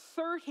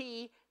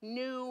 30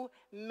 new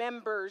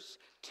members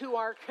to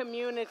our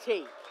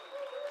community.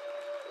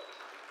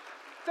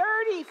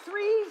 30.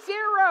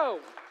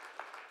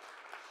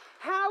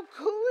 How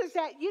cool is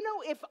that? You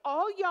know, if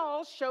all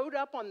y'all showed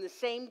up on the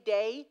same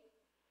day,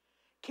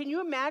 can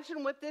you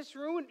imagine what this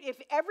room, if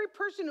every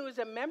person who is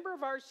a member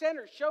of our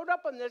center showed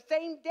up on the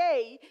same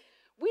day,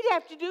 we'd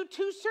have to do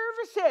 2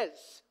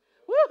 services.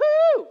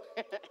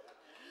 Woohoo!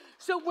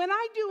 So when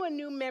I do a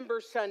new member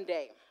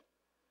Sunday,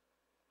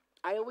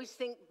 I always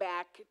think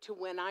back to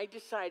when I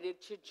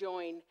decided to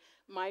join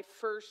my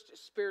first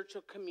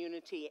spiritual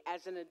community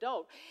as an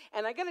adult.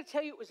 And I got to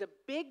tell you, it was a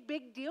big,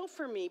 big deal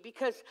for me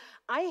because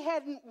I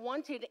hadn't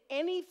wanted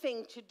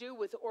anything to do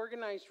with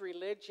organized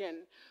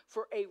religion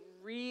for a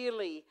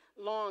really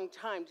long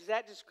time. Does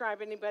that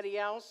describe anybody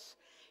else?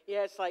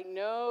 Yeah, it's like,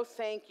 no,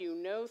 thank you,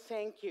 no,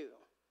 thank you.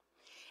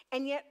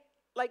 And yet,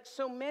 like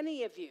so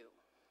many of you,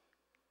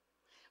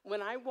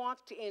 when I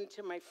walked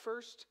into my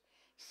first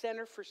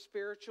Center for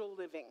Spiritual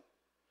Living,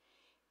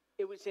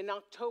 it was in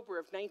October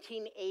of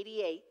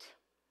 1988.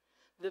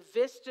 The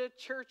Vista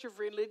Church of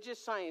Religious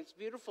Science,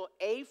 beautiful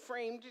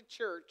A-framed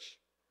church.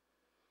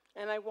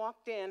 And I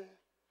walked in,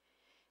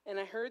 and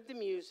I heard the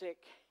music,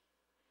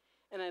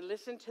 and I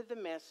listened to the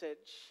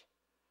message,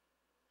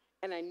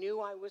 and I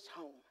knew I was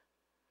home.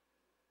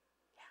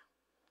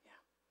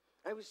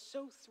 Yeah. I was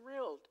so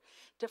thrilled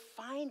to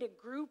find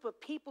a group of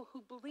people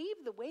who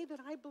believed the way that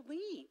I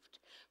believed.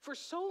 For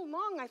so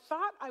long, I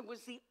thought I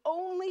was the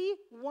only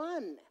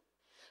one.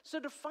 So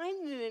to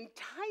find an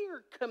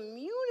entire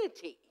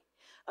community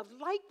of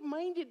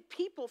like-minded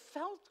people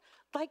felt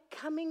like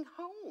coming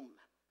home.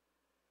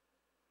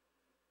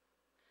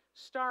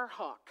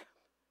 Starhawk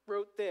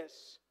wrote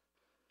this: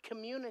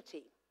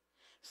 community.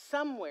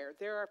 Somewhere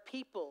there are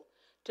people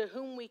to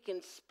whom we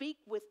can speak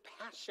with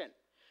passion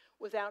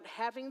without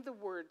having the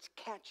words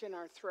catch in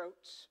our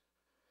throats.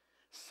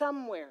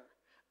 Somewhere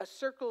a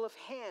circle of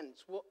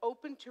hands will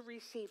open to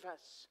receive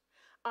us.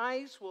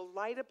 Eyes will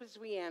light up as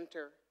we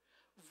enter.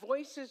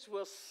 Voices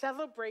will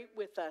celebrate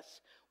with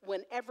us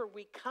whenever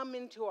we come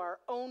into our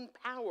own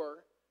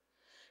power.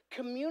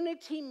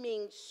 Community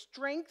means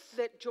strength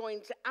that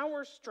joins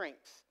our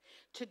strength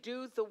to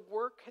do the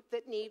work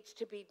that needs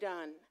to be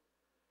done.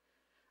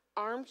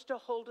 Arms to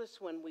hold us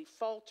when we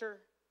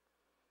falter.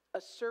 A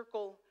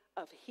circle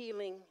of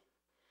healing.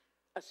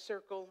 A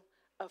circle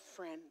of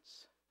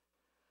friends.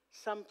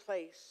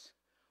 Someplace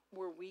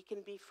where we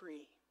can be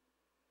free.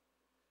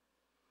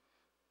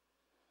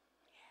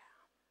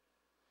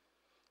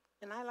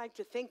 And I like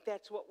to think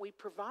that's what we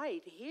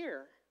provide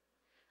here.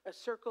 A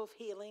circle of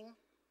healing,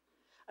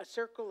 a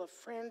circle of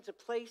friends, a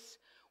place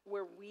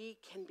where we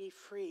can be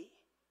free.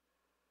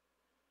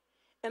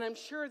 And I'm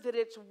sure that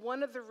it's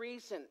one of the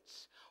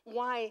reasons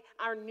why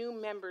our new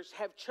members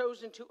have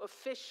chosen to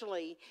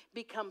officially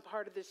become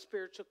part of this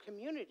spiritual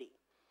community.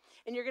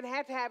 And you're going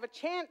to have a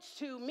chance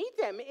to meet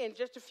them in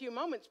just a few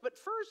moments. But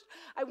first,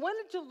 I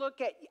wanted to look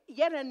at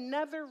yet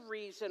another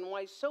reason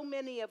why so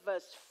many of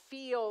us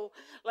feel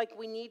like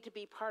we need to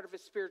be part of a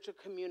spiritual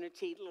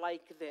community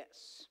like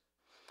this.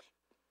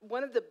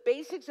 One of the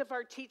basics of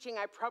our teaching,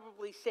 I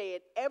probably say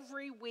it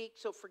every week,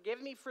 so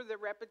forgive me for the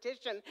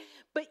repetition.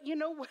 But you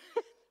know what?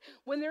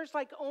 When there's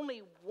like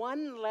only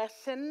one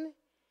lesson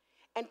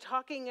and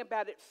talking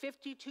about it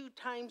 52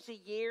 times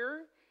a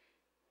year,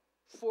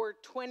 for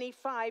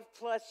 25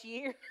 plus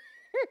years,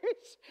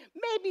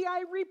 maybe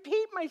I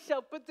repeat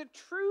myself, but the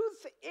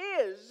truth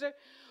is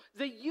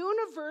the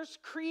universe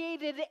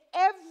created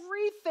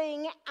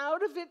everything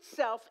out of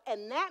itself,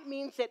 and that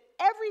means that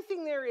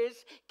everything there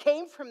is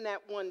came from that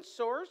one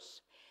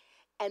source,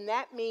 and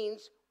that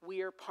means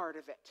we are part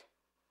of it.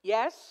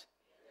 Yes?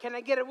 Can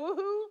I get a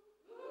woohoo?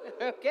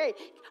 Okay.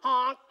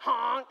 Honk,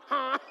 honk,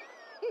 honk.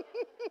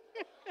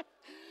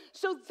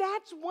 So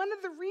that's one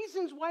of the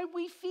reasons why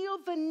we feel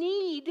the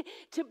need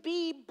to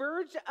be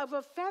birds of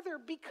a feather,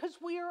 because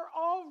we are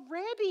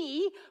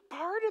already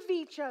part of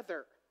each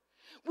other.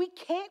 We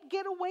can't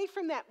get away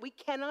from that. We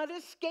cannot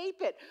escape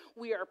it.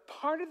 We are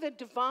part of the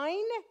divine,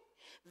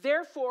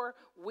 therefore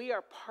we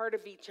are part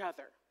of each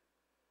other.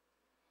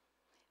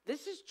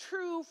 This is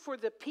true for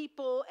the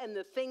people and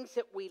the things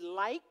that we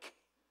like.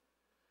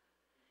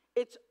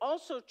 It's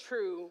also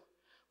true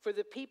for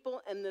the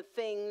people and the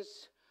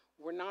things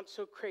we're not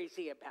so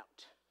crazy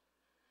about.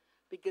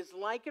 Because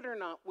like it or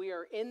not, we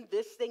are in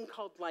this thing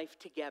called life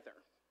together.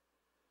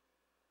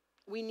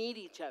 We need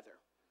each other.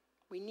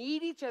 We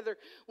need each other.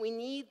 We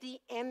need the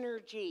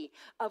energy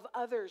of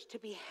others to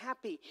be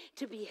happy,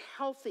 to be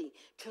healthy,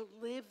 to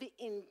live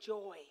in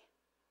joy.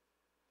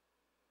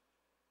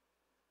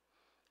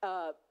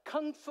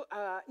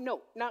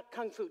 Taekwondo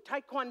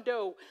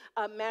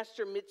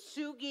master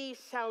Mitsugi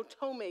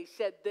Saotome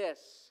said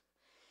this: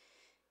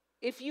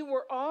 if you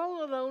were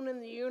all alone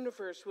in the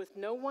universe with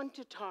no one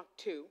to talk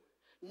to,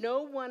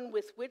 no one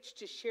with which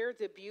to share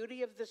the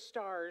beauty of the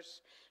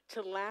stars,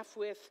 to laugh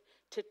with,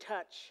 to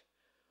touch,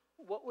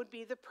 what would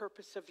be the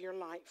purpose of your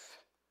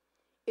life?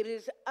 It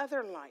is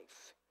other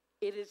life.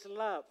 It is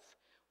love,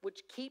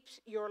 which gives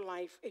your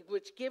life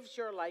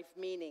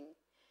meaning.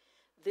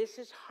 This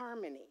is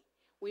harmony.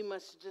 We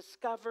must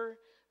discover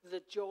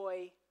the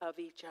joy of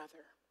each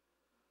other.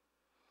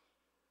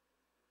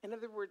 In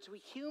other words, we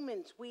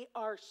humans, we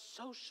are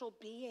social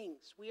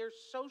beings. We are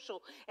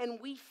social, and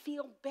we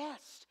feel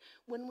best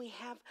when we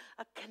have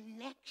a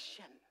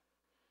connection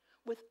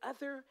with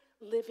other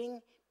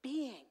living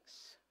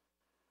beings.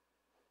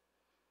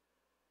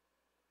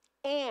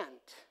 And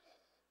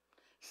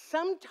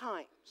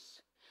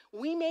sometimes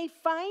we may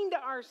find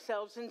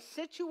ourselves in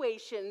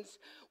situations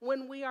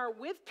when we are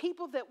with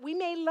people that we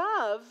may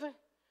love,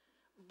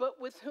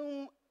 but with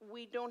whom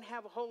we don't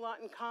have a whole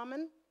lot in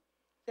common.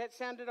 That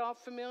sounded all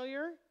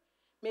familiar?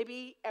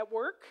 Maybe at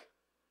work,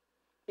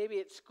 maybe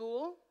at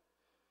school,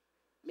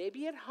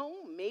 maybe at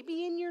home,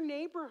 maybe in your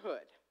neighborhood.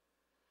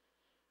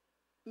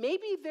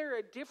 Maybe they're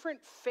a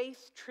different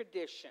faith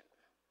tradition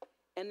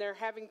and they're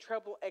having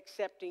trouble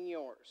accepting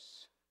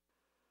yours.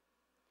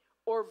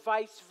 Or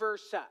vice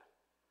versa.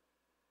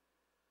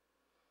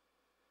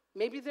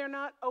 Maybe they're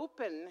not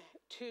open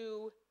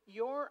to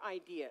your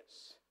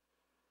ideas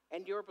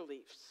and your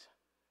beliefs.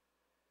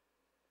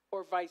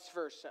 Or vice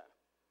versa.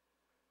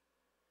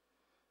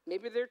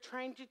 Maybe they're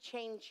trying to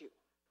change you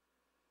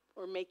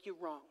or make you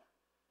wrong.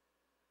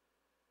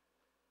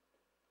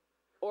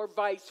 Or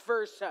vice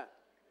versa.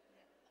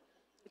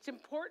 It's an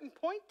important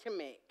point to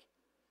make.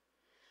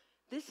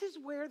 This is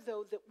where,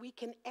 though, that we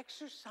can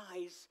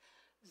exercise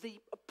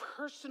the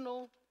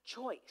personal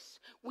choice.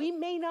 We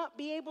may not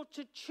be able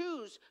to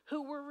choose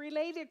who we're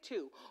related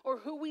to, or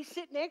who we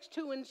sit next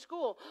to in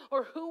school,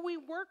 or who we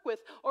work with,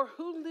 or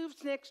who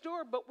lives next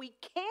door, but we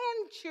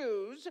can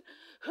choose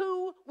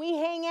who we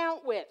hang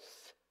out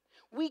with.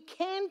 We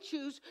can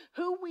choose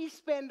who we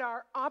spend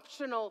our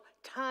optional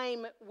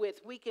time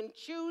with. We can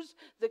choose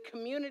the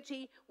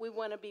community we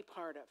want to be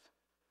part of.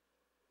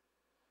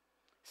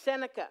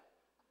 Seneca: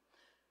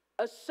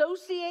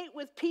 associate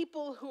with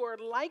people who are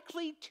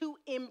likely to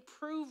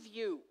improve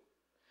you.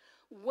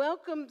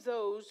 Welcome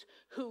those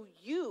who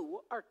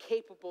you are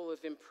capable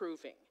of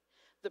improving.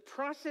 The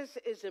process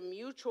is a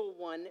mutual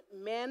one.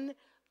 Men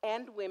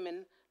and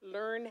women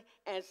learn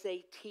as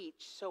they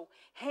teach. So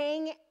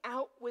hang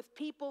out with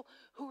people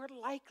who are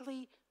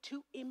likely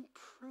to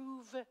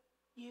improve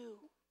you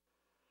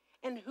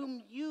and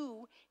whom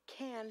you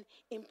can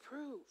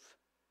improve.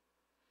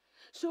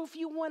 So if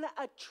you want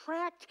to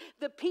attract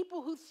the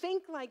people who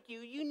think like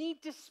you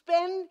need to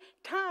spend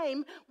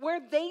time where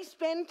they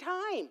spend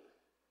time.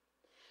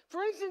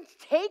 For instance,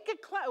 take a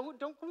class. Oh,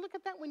 don't look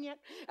at that one yet.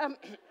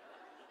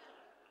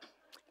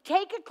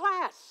 Take a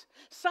class.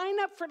 Sign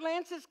up for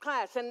Lance's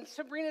class and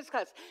Sabrina's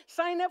class.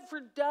 Sign up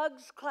for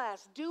Doug's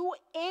class. Do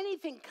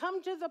anything.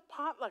 Come to the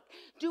potluck.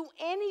 Do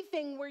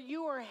anything where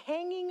you are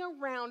hanging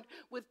around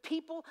with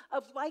people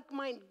of like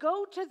mind.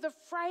 Go to the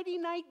Friday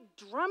night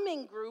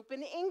drumming group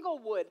in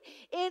Inglewood.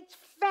 It's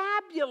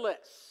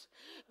fabulous.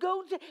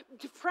 Go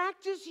to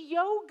practice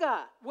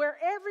yoga.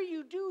 Wherever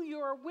you do, you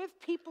are with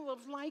people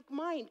of like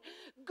mind.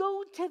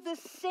 Go to the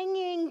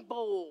singing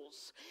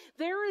bowls.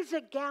 There is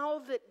a gal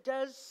that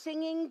does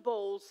singing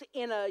bowls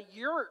in a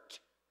yurt.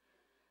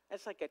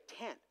 That's like a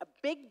tent, a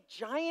big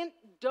giant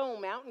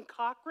dome out in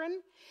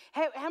Cochrane.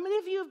 How many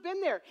of you have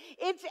been there?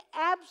 It's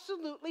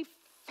absolutely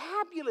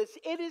fabulous.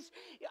 It is,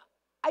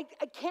 I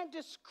can't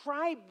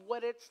describe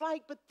what it's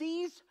like, but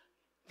these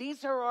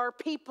are our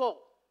people.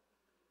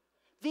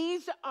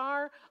 These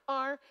are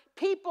our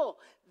people.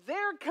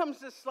 There comes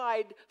the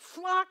slide.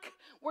 Flock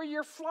where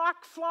your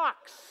flock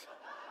flocks.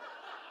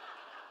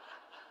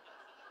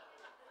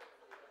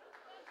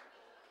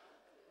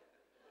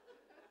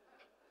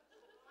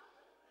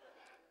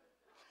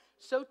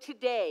 So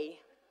today,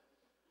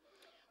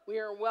 we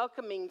are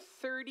welcoming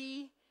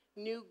 30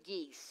 new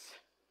geese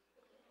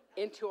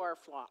into our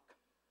flock.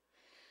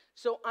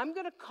 So I'm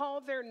going to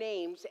call their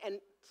names, and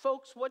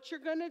folks, what you're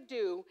going to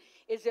do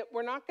is that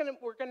we're going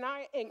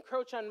to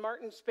encroach on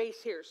Martin's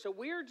space here. So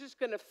we're just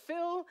going to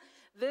fill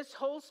this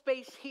whole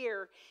space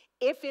here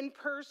if in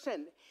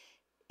person.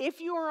 If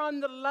you are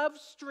on the love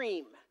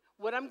stream,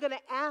 what I'm going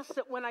to ask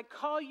that when I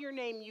call your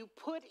name, you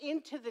put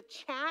into the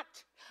chat,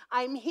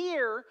 I'm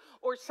here,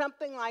 or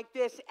something like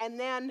this, and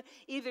then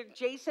either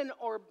Jason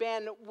or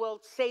Ben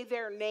will say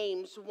their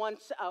names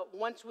once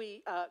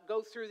we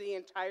go through the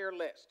entire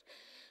list.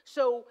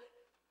 So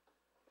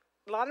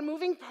A lot of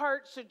moving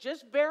parts, so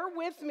just bear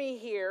with me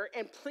here,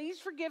 and please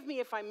forgive me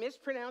if I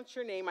mispronounce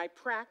your name. I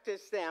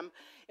practice them.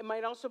 It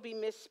might also be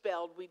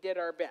misspelled. We did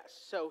our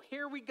best. So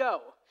here we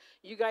go.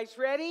 You guys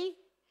ready?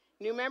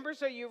 New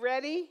members, are you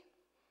ready?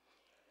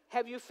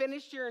 Have you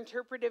finished your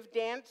interpretive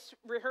dance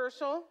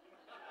rehearsal?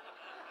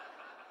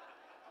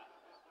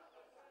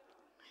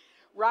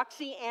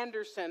 Roxy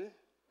Anderson.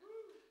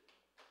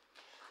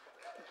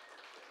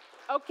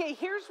 Okay,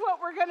 here's what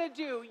we're going to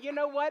do. You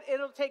know what?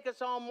 It'll take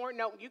us all more.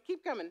 No, you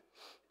keep coming.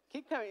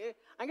 Keep coming.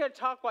 I'm going to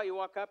talk while you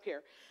walk up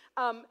here.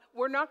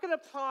 We're not going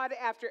to applaud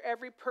after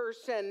every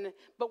person,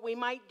 but we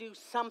might do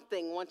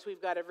something once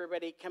we've got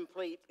everybody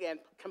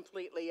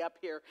completely up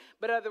here.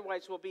 But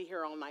otherwise, we'll be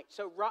here all night.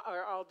 So,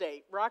 or all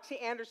day. Roxy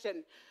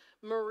Anderson,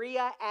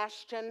 Maria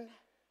Ashton,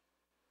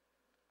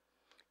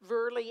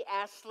 Verley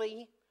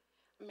Astley.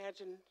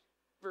 Imagine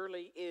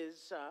Verley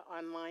is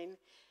online.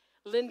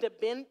 Linda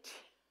Bint.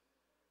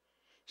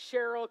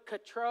 Cheryl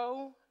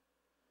Cotreau,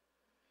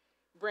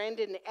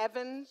 Brandon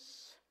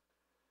Evans,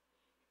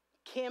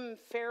 Kim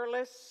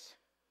Fairless,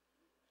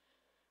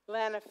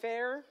 Lana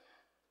Fair,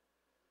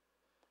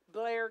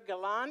 Blair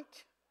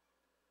Gallant,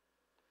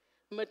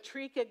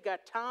 Matrika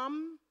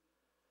Gautam,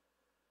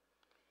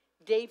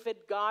 David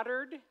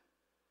Goddard,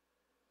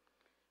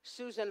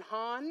 Susan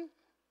Hahn,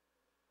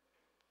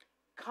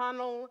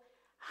 Connell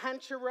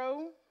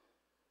Hanchero,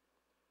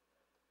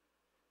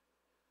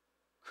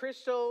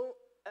 Crystal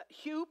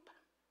Hupe,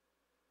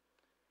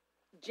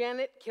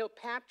 Janet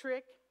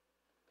Kilpatrick,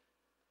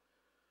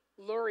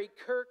 Lori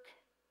Kirk,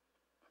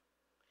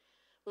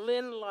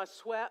 Lynn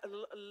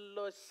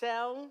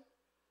Lossell,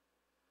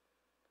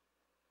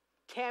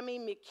 Tammy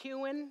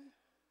McEwen,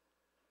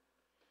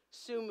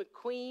 Sue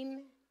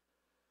McQueen.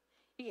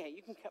 Yeah,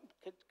 you can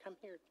come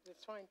here,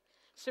 that's fine.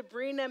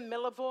 Sabrina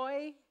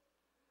Millivoy,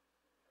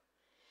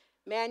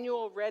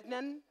 Manuel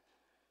Rednan,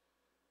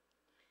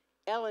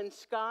 Ellen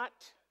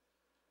Scott,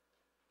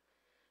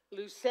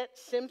 Lucette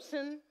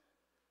Simpson,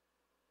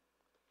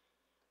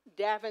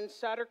 Davin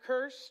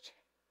Soderquist,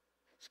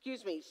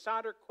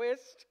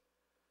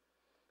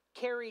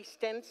 Carrie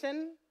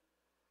Stenson,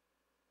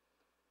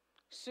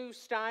 Sue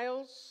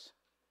Stiles,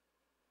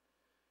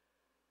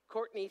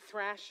 Courtney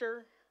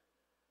Thrasher,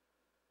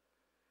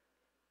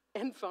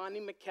 and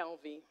Vonnie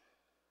McKelvey.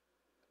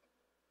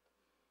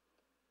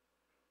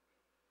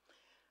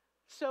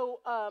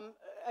 So,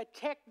 a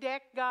tech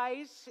deck,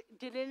 guys,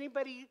 did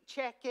anybody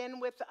check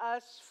in with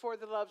us for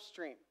the love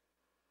stream?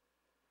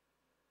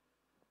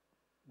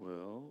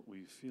 Well,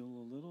 we feel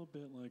a little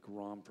bit like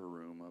Romper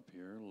Room up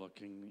here,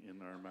 looking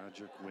in our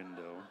magic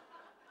window.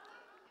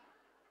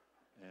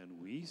 And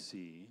we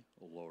see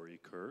Lori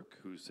Kirk,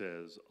 who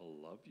says,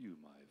 "Love you,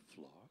 my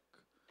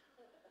flock."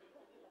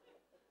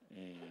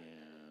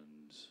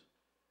 And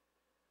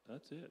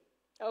that's it.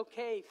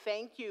 Okay,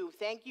 thank you.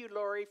 Thank you,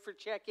 Lori, for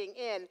checking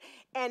in.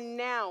 And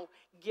now,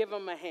 give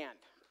them a hand.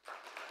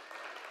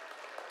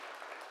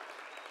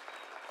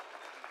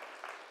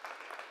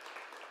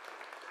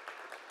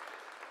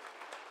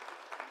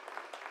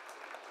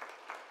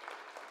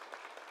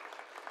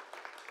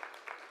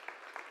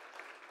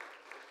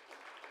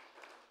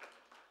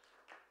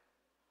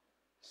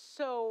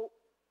 So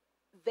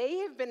they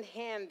have been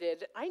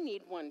handed, I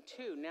need one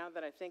too, now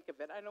that I think of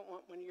it. I don't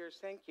want one of yours,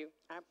 thank you.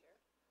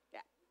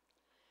 Yeah.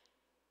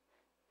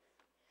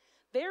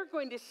 They're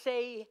going to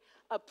say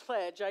a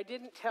pledge. I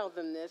didn't tell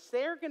them this.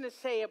 They're going to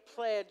say a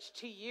pledge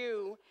to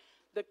you,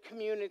 the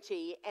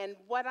community. And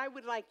what I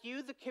would like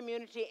you, the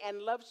community,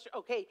 and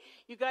okay,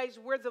 you guys,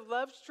 where the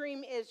love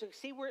stream is,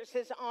 see where it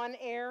says on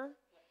air?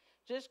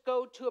 Just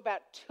go to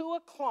about 2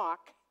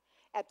 o'clock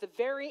at the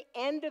very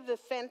end of the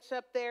fence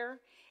up there,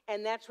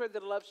 and that's where the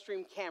love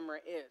stream camera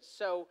is.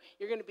 So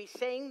you're going to be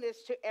saying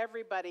this to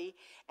everybody.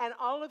 And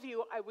all of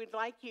you, I would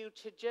like you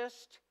to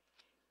just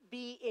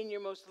be in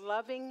your most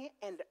loving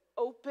and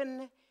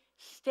open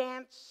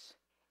stance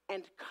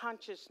and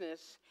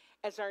consciousness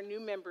as our new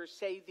members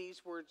say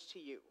these words to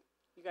you.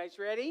 You guys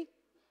ready?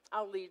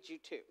 I'll lead you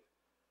to.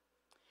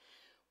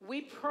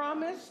 We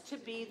promise to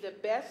be the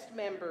best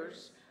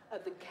members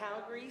of the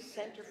Calgary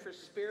Centre for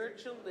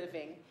Spiritual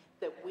Living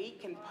that we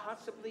can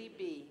possibly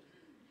be.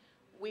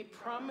 We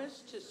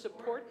promise to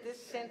support this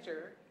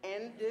center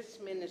and this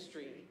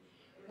ministry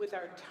with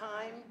our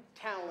time,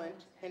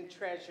 talent, and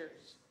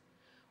treasures.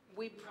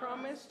 We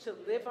promise to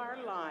live our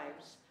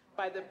lives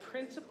by the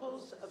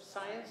principles of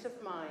science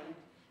of mind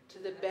to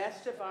the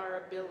best of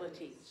our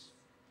abilities,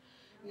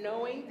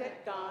 knowing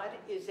that God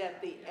is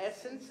at the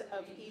essence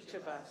of each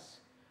of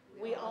us.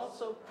 We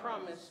also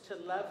promise to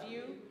love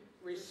you,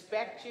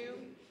 respect you,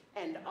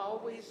 and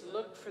always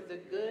look for the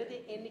good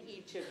in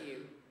each of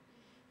you.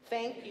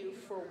 Thank you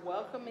for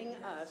welcoming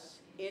us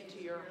into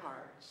your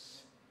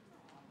hearts.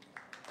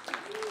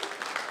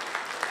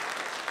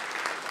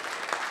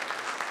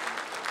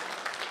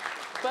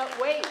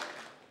 But wait,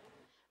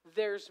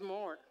 there's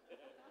more.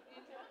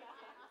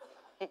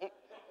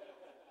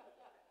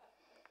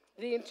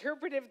 The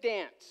interpretive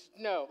dance,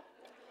 no.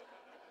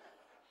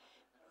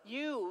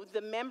 You,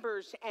 the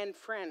members and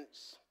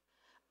friends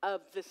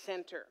of the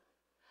center,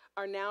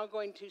 are now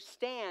going to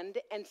stand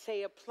and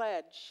say a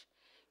pledge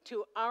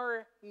to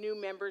our new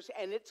members,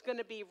 and it's going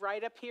to be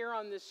right up here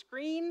on the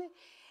screen.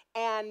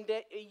 And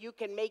you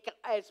can make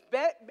as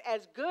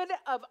good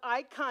of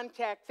eye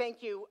contact.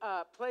 Thank you.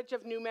 Pledge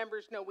of new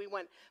members. No, we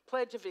want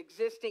pledge of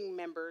existing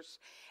members.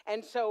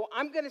 And so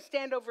I'm going to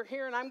stand over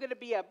here, and I'm going to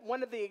be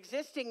one of the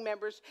existing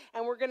members,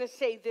 and we're going to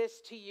say this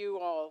to you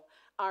all,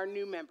 our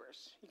new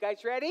members. You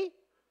guys ready?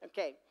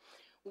 Okay.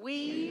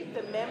 We,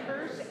 the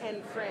members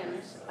and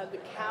friends of the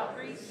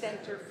Calgary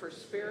Centre for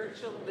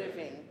Spiritual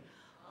Living,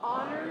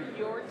 honor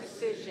your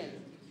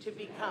decision to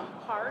become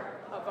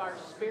part of our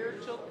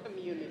spiritual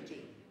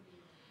community.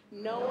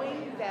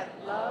 Knowing that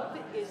love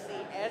is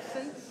the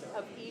essence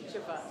of each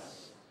of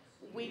us,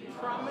 we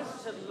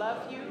promise to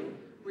love you,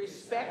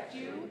 respect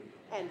you,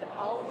 and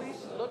always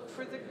look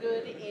for the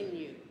good in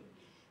you.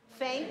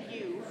 Thank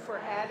you for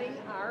adding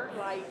our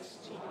lights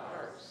to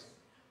yours.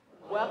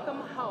 Welcome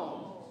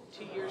home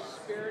to your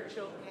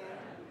spiritual camp.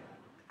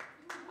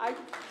 I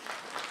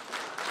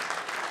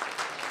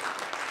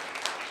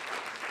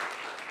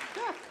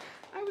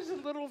was a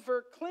little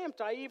verklempt.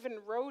 I even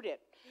wrote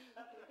it.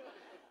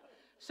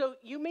 So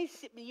you may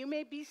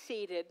be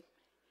seated,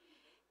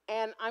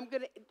 and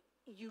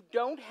you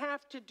don't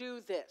have to do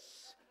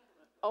this,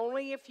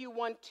 only if you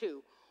want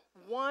to.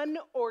 1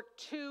 or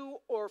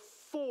 2 or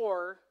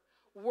 4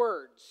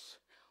 words.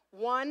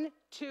 1,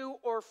 2,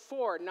 or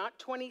 4, not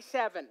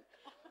 27.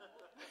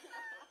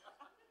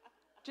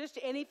 Just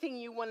anything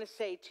you want to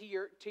say to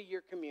your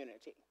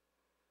community.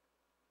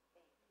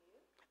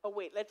 Oh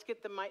wait, let's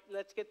get the mic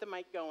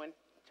going.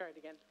 Try it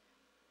again.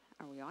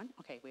 Are we on?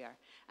 Okay, we are.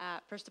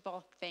 First of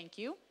all, thank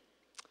you.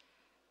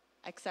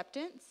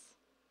 Acceptance.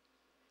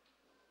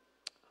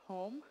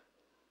 Home.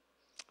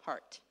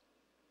 Heart.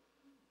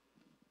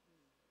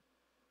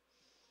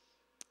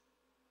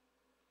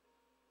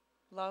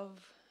 Love,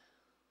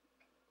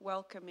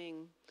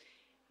 welcoming,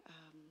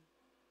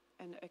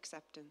 and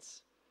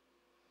acceptance.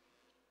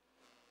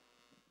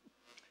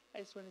 I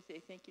just want to say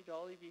thank you to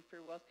all of you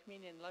for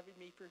welcoming and loving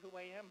me for who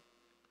I am.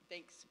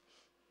 Thanks.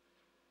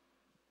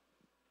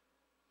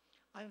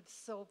 I'm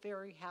so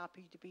very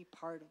happy to be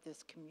part of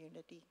this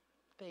community.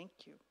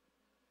 Thank you.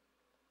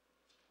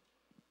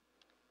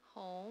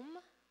 Home,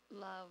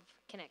 love,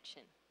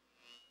 connection.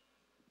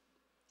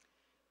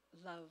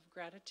 Love,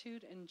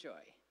 gratitude, and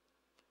joy.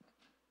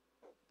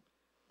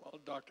 Well,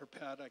 Dr.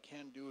 Pat, I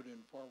can't do it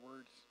in 4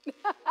 words.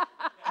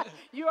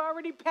 You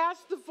already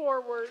passed the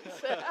 4 words.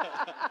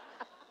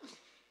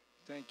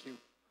 Thank you.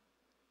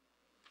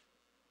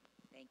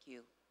 Thank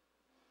you.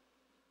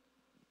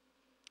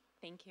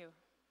 Thank you.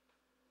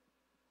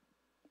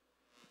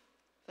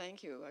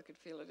 Thank you. I could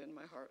feel it in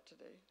my heart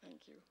today.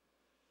 Thank you.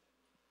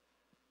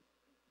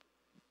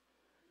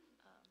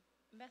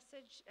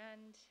 Message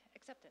and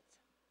acceptance.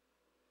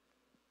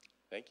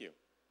 Thank you.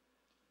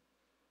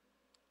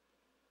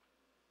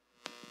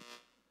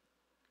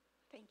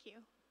 Thank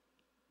you.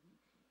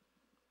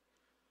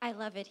 I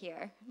love it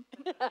here.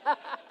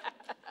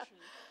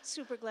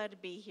 Super glad to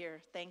be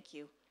here. Thank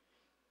you.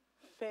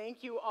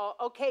 Thank you all.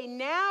 Okay,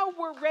 now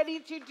we're ready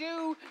to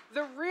do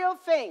the real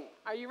thing.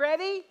 Are you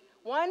ready?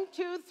 1,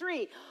 2,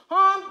 3.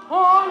 Honk,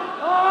 honk,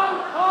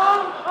 honk,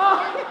 honk,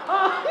 honk,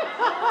 honk.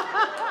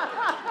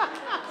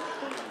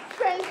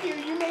 Thank you.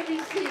 You may be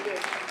seated.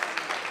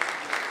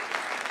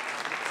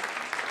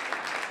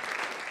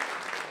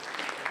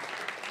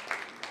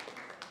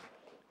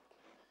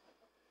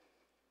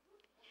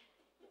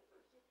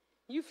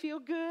 You feel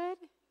good?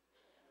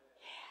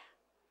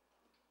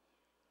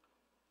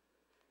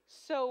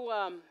 So,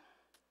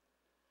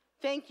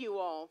 thank you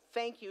all.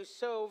 Thank you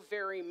so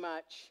very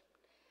much.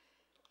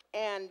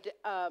 And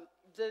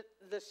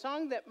the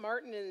song that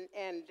Martin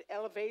and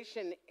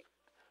Elevation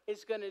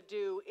is going to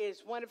do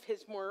is one of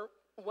his more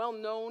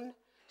well-known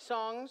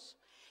songs,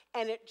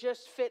 and it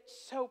just fits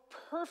so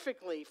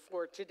perfectly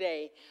for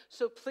today.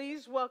 So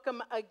please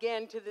welcome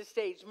again to the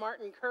stage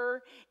Martin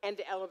Kerr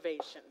and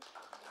Elevation.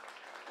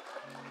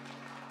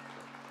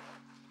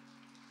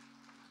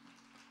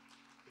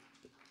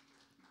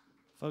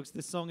 Folks,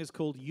 this song is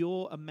called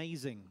You're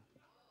Amazing.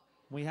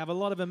 We have a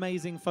lot of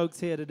amazing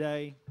folks here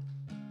today.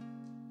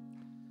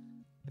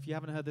 If you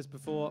haven't heard this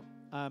before,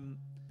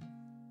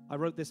 I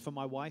wrote this for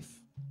my wife,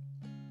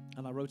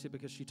 and I wrote it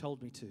because she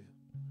told me to.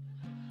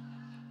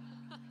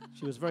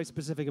 She was very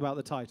specific about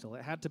the title.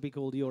 It had to be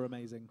called You're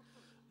Amazing.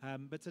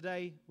 But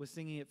today, we're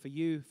singing it for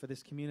you, for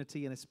this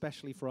community, and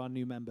especially for our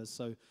new members.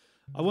 So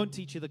I won't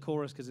teach you the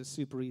chorus because it's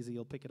super easy.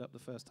 You'll pick it up the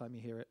first time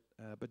you hear it,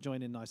 but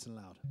join in nice and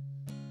loud.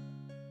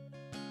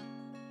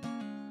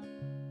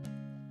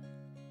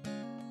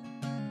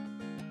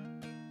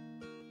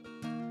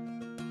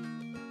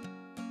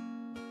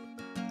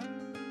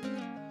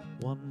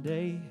 One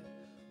day,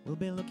 we'll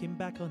be looking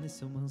back on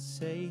this and we'll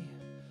say,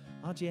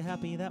 aren't you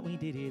happy that we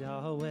did it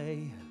our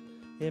way?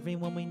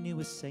 Everyone we knew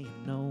was saying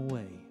no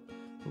way,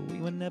 but we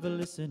were never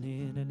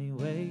listening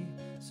anyway.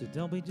 So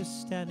don't be just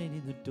standing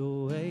in the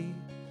doorway.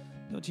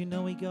 Don't you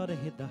know we gotta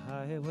hit the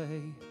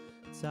highway?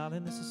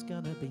 Darling, this is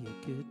gonna be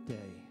a good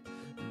day.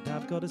 And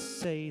I've got to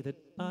say that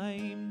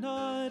I'm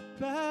not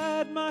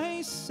bad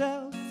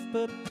myself,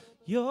 but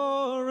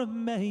you're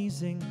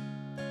amazing.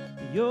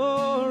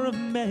 You're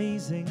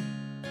amazing.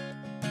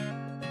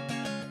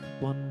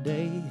 One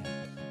day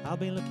I'll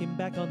be looking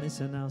back on this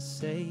and I'll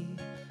say,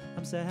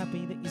 I'm so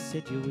happy that you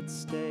said you would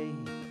stay.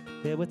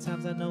 There were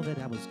times I know that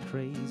I was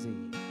crazy,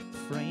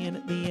 fraying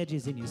at the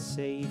edges and you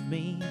saved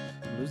me.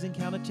 I'm losing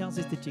count of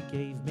chances that you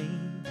gave me.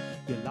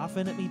 You're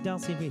laughing at me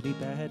dancing really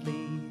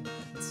badly,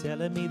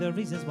 telling me the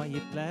reasons why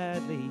you'd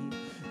gladly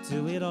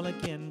do it all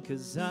again.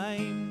 'Cause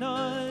I'm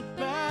not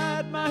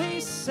bad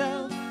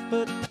myself,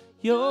 but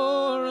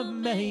you're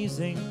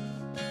amazing.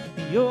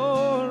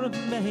 You're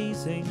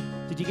amazing.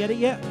 Did you get it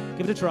yet?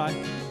 Give it a try.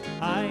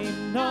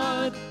 I'm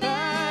not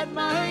bad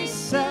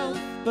myself,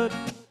 but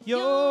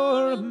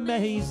you're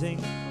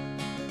amazing.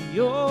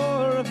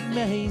 You're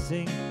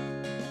amazing.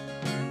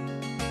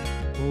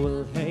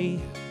 Well, hey,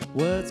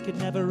 words could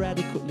never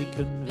adequately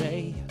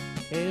convey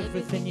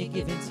everything you're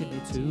giving to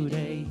me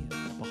today.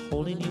 But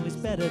holding you is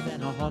better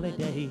than a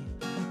holiday,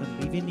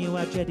 and leaving you,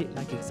 I dread it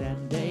like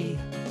exam day.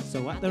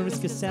 So at the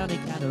risk of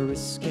sounding kind of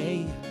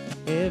risque,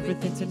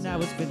 everything to now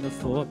has been the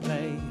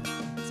foreplay.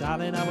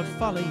 Darling, I would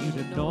follow you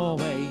to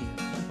Norway,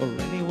 or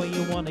anywhere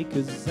you want it,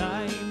 'cause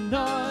I'm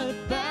not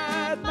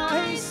bad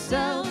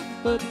myself,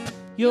 but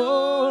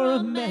you're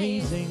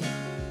amazing.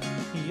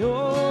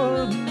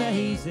 You're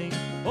amazing.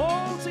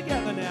 All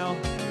together now.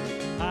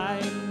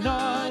 I'm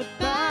not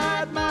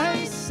bad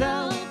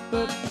myself,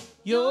 but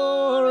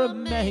you're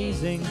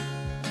amazing.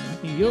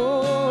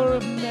 You're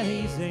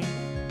amazing.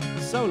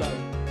 Solo.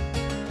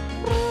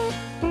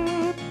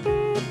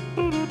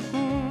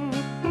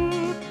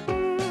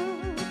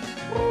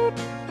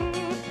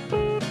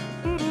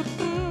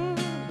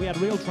 We had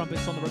real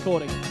trumpets on the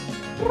recording.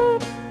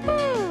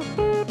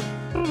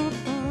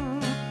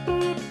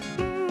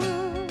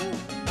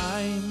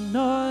 I'm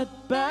not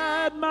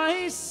bad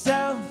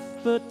myself,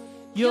 but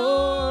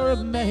you're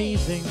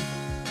amazing.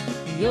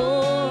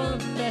 You're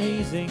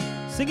amazing.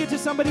 Sing it to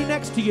somebody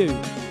next to you.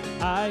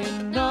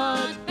 I'm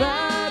not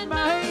bad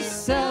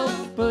myself,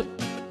 but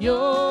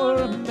you're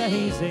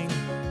amazing.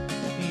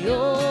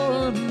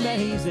 You're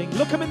amazing.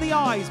 Look them in the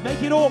eyes.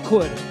 Make it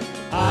awkward.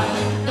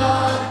 I'm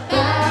not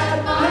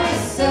bad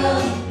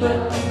myself,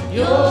 but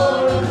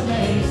you're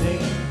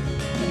amazing.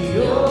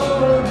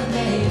 You're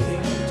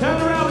amazing.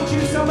 Turn around and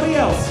choose somebody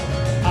else.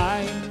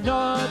 I'm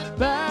not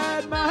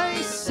bad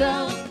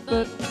myself,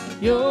 but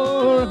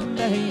you're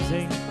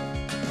amazing.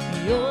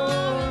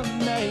 You're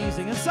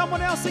amazing. And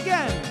someone else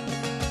again.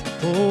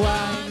 Oh,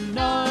 I'm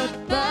not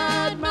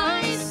bad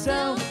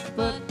myself,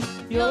 but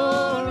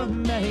you're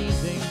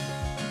amazing.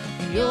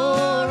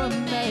 You're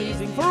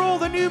amazing. For all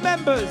the new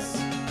members.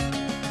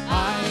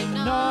 I'm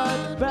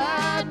not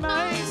bad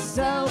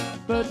myself,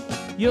 but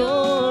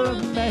you're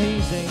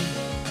amazing.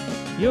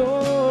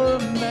 You're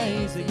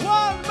amazing.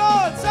 One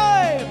more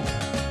time.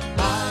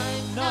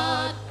 I'm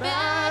not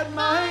bad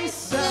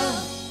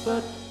myself,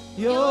 but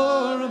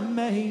you're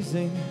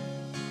amazing.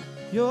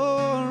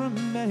 You're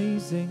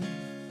amazing.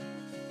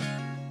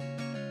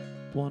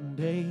 One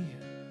day,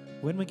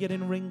 when we're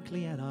getting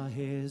wrinkly and our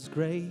hair's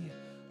grey,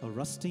 a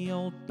rusty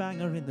old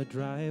banger in the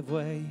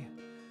driveway,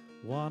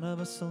 one of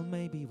us will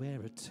maybe wear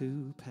a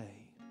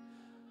toupee,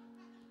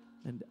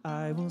 and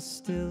I will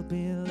still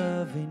be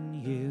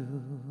loving you.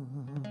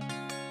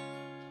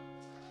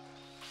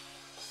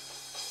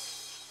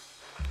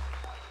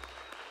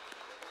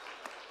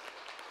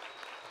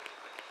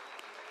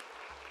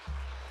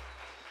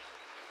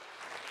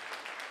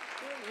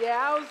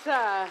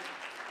 Yowza.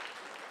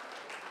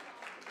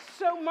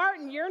 So,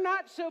 Martin, you're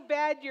not so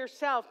bad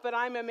yourself, but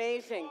I'm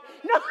amazing.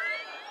 No.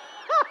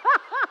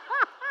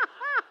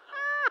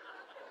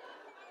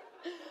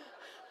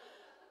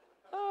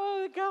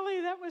 Oh, golly,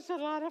 that was a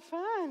lot of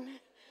fun.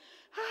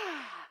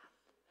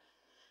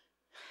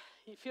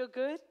 You feel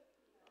good?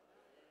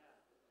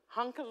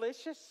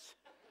 Hunkalicious?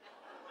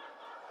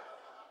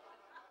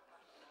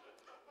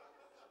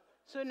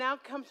 So now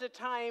comes a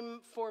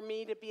time for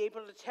me to be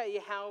able to tell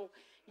you how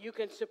you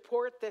can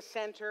support the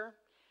center.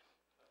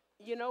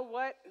 You know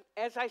what?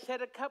 As I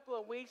said a couple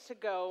of weeks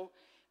ago,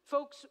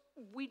 folks,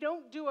 we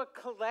don't do a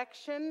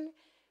collection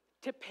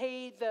to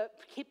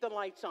keep the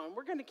lights on.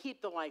 We're going to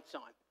keep the lights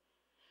on.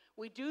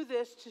 We do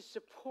this to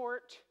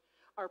support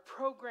our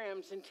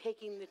programs and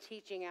taking the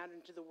teaching out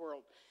into the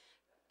world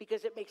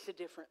because it makes a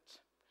difference.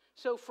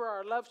 So for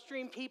our Love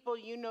Stream people,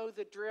 you know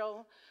the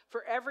drill.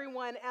 For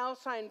everyone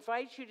else, I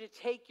invite you to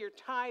take your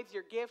tithe,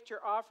 your gift,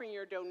 your offering,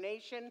 your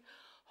donation,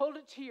 hold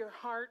it to your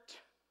heart,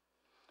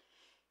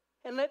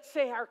 and let's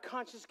say our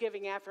conscious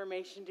giving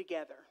affirmation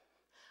together.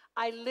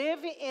 I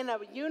live in a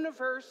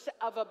universe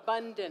of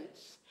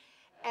abundance.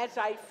 As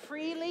I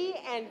freely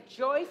and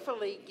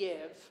joyfully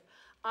give,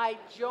 I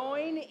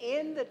join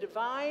in the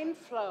divine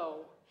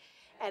flow,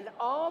 and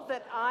all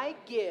that I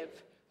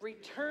give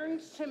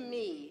returns to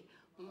me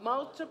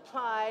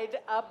multiplied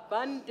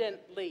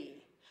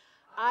abundantly.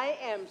 I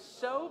am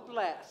so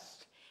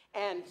blessed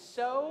And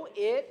so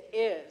it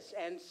is,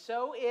 and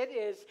so it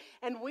is.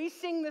 And we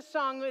sing the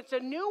song, it's a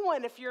new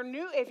one. If you're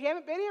new, if you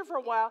haven't been here for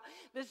a while,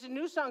 this is a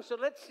new song. So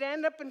let's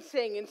stand up and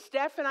sing. And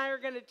Steph and I are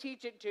going to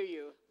teach it to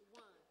you.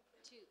 1,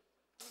 2,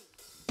 3.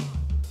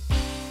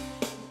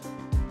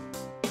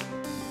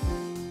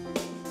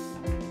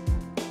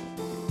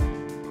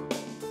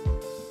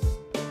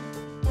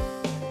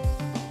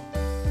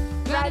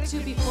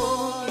 Gratitude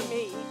before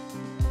me,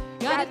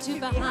 gratitude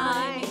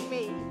behind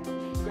me,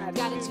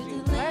 gratitude to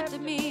the left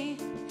of me,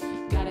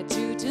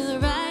 gratitude to the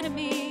right of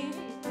me,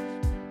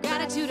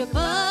 gratitude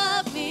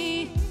above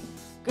me,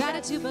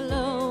 gratitude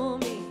below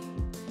me,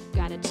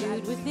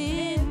 gratitude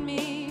within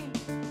me,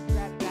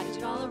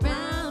 gratitude all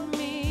around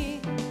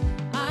me.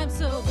 I'm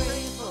so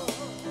grateful,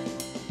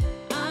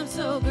 I'm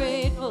so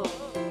grateful,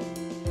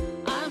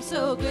 I'm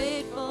so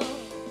grateful,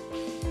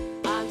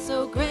 I'm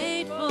so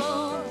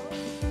grateful,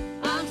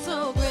 I'm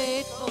so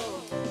grateful,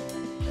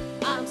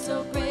 I'm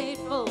so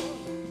grateful,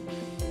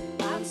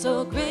 I'm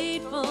so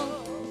grateful,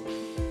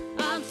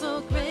 I'm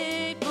so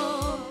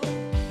grateful.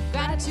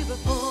 Gratitude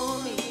before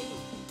me,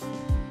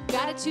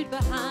 gratitude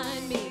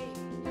behind me,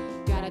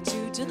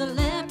 gratitude to the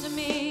left of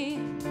me,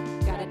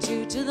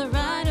 gratitude to the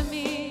right of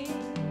me,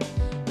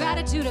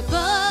 gratitude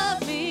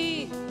above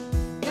me,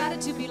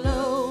 gratitude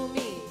below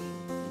me,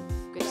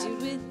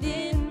 gratitude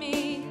within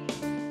me,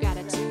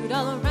 gratitude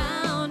all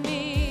around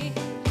me.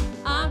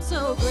 I'm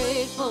so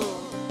grateful,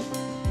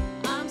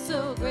 I'm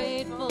so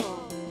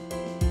grateful,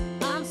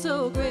 I'm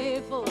so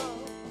grateful,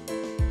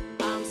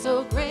 I'm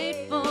so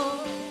grateful,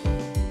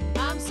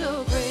 I'm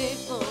so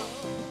grateful,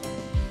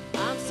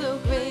 I'm so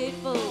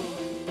grateful,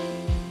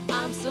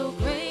 I'm so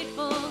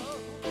grateful,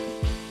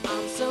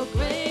 I'm so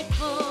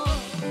grateful.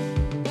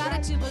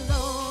 Gratitude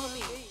below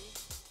me,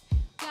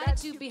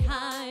 gratitude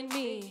behind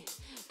me,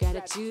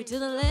 gratitude to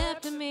the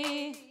left of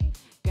me,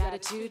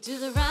 gratitude to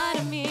the right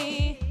of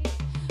me,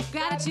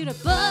 gratitude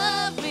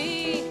above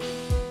me,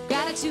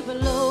 gratitude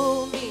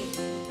below me,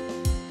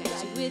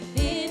 gratitude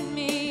within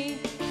me,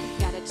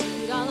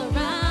 gratitude all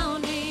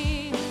around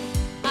me.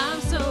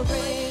 I'm so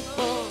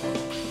grateful,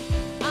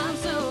 I'm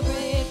so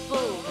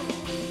grateful,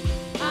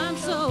 I'm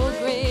so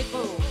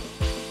grateful,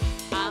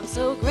 I'm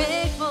so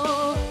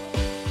grateful,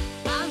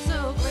 I'm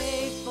so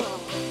grateful,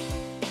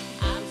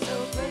 I'm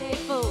so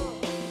grateful,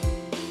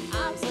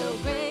 I'm so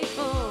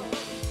grateful,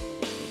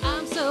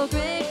 I'm so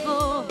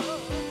grateful,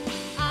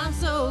 I'm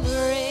so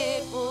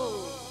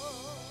grateful.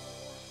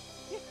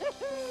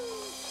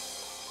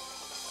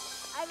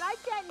 I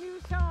like that new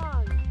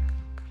song.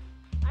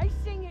 I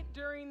sing it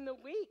during the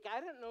week. I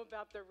don't know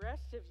about the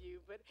rest of you,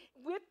 but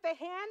with the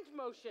hand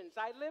motions.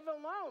 I live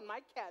alone.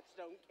 My cats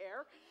don't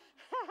care.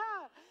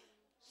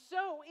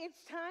 So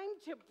it's time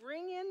to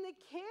bring in the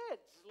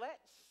kids.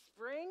 Let's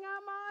bring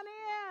them on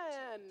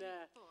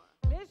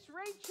in. Miss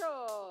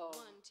Rachel.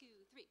 1, 2,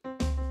 3.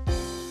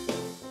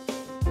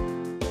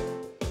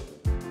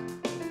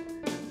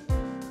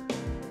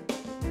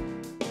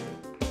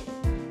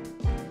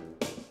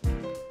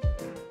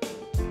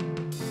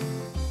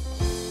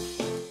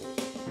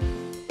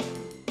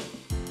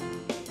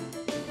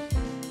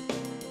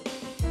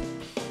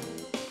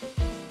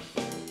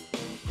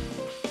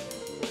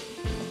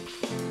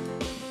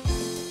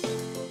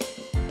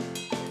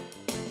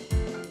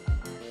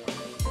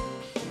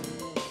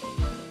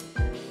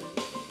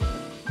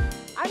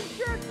 I'm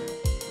sure.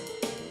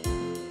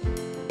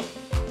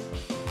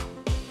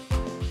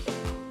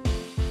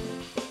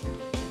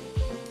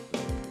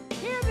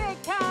 Here they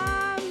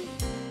come.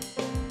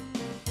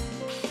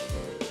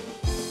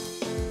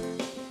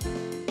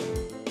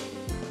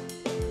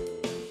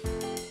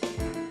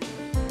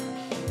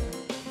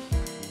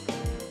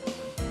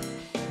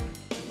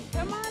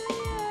 Come on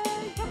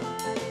in, come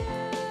on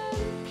in.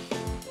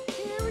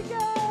 Here we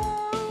go.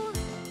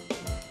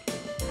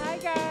 Hi,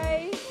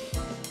 guys.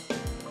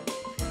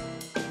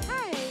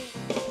 Hi.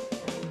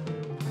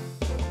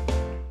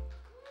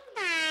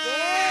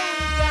 There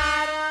we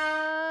got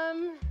 'em.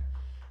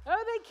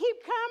 Oh, they keep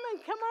coming.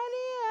 Come on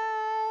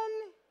in.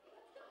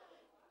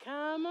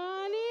 Come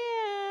on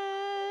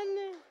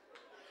in.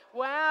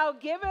 Wow,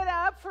 give it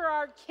up for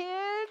our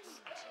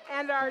kids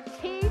and our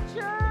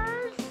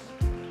teachers.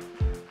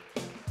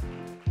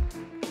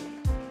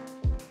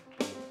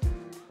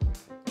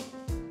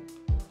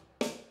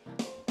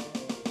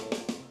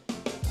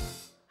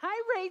 Hi,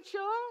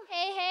 Rachel.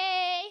 Hey,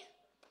 hey.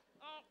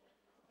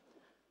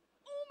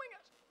 Oh my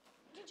gosh.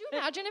 Could you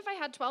imagine if I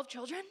had 12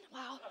 children?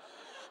 Wow.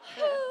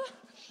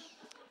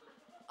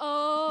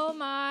 Oh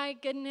my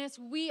goodness.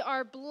 We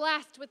are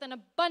blessed with an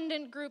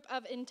abundant group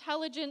of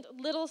intelligent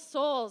little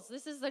souls.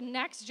 This is the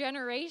next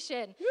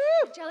generation.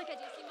 Angelica, do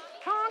you see mommy?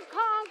 Honk,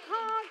 honk,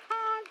 honk,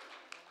 honk.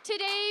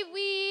 Today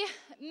we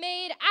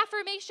made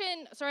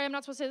affirmation. Sorry, I'm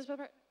not supposed to say this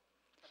part.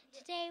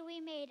 Today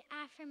we made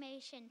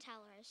affirmation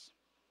tellers.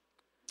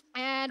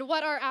 And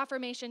what are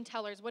affirmation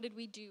tellers? What did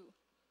we do?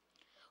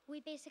 We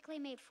basically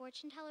made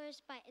fortune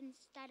tellers, but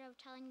instead of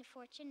telling the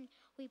fortune,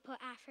 we put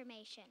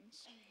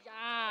affirmations.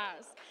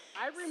 Yes.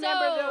 I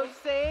remember those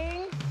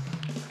things.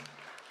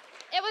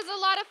 It was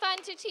a lot of fun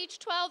to teach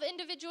 12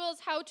 individuals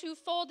how to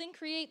fold and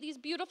create these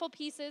beautiful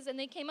pieces, and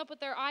they came up with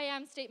their I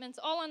am statements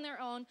all on their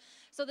own.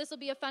 So this will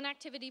be a fun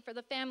activity for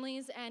the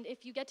families, and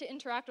if you get to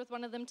interact with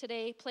one of them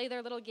today, play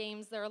their little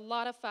games. They're a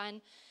lot of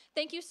fun.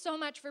 Thank you so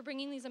much for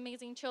bringing these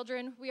amazing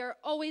children. We are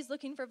always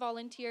looking for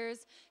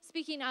volunteers.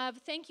 Speaking of,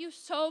 thank you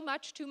so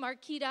much to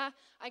Marquita.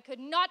 I could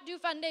not do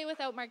Fun Day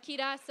without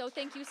Marquita, so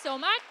thank you so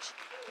much.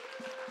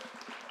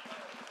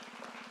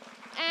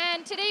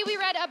 And today we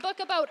read a book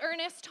about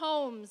Ernest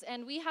Holmes,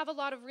 and we have a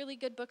lot of really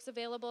good books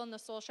available in the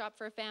Soul Shop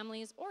for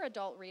families or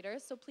adult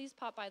readers, so please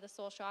pop by the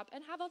Soul Shop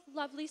and have a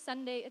lovely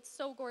Sunday. It's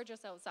so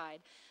gorgeous outside.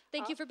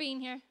 Thank you for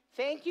being here.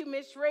 Thank you,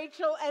 Miss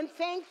Rachel, and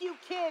thank you,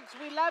 kids.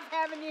 We love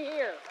having you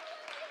here.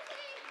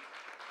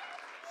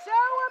 So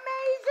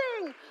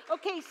amazing.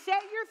 Okay,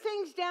 set your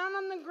things down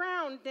on the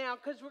ground now,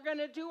 because we're going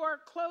to do our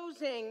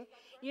closing,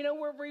 you know,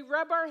 where we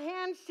rub our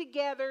hands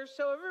together.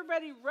 So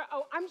everybody,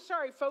 oh, I'm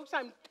sorry, folks.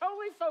 I'm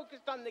totally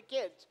focused on the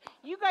kids.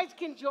 You guys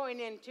can join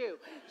in, too.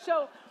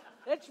 So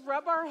let's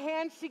rub our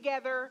hands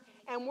together,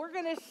 and we're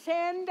going to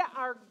send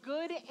our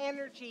good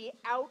energy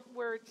out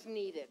where it's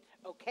needed,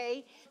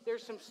 okay?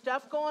 There's some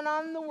stuff going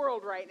on in the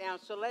world right now,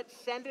 so let's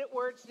send it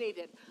where it's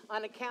needed.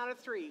 On a count of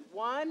 3.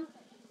 1,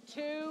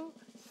 2,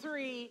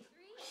 3.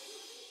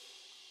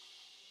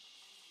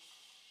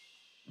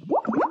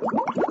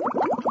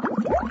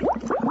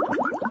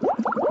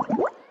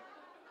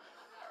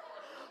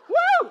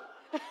 Woo!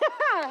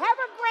 Have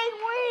a great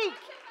week.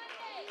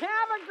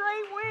 Have a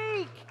great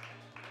week.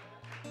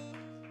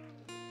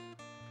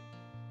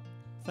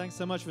 Thanks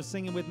so much for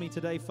singing with me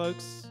today,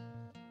 folks.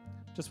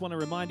 Just want to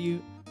remind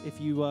you, if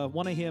you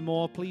want to hear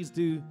more, please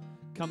do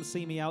come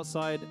see me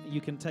outside. You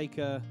can take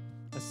a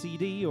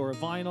CD or a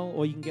vinyl,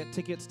 or you can get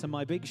tickets to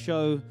my big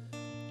show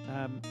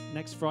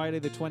next Friday,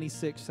 the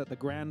 26th, at the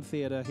Grand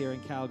Theatre here in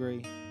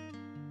Calgary.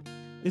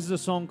 This is a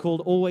song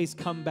called Always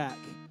Come Back.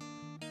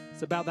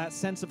 It's about that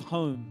sense of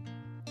home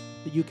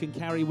that you can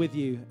carry with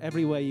you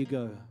everywhere you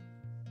go.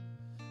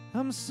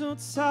 I'm so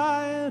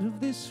tired of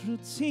this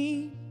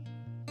routine.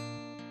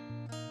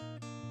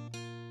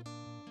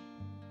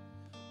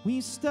 We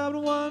stopped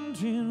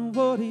wondering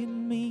what it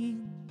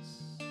means.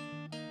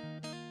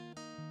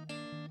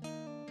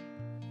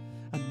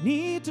 I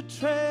need to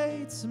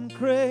trade some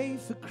gray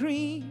for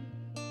green.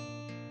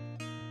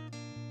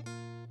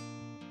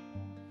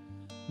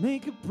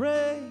 Make a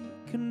break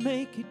and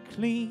make it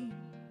clean.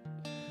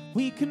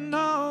 We can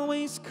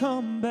always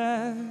come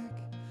back.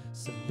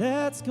 So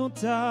let's go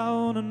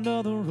down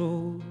another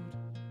road.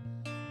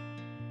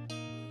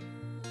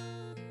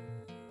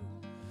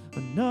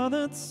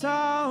 Another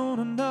town,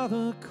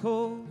 another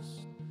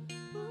coast,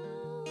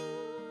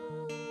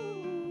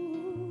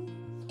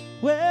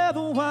 where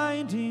the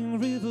winding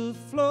river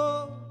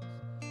flows.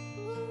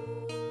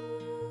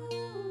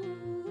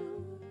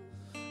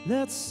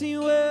 Let's see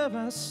where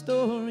our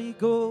story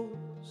goes.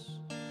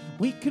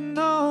 We can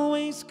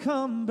always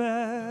come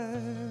back.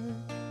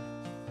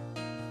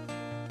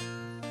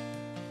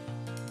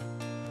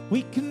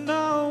 We can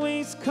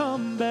always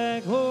come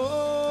back home.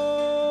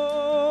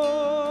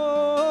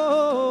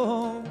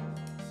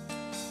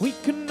 We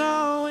can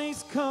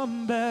always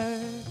come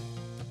back.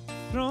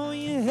 Throw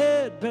your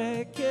head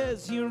back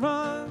as you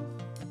run,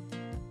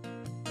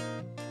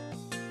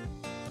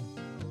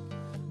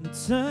 and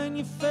turn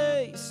your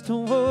face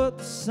toward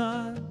the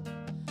sun.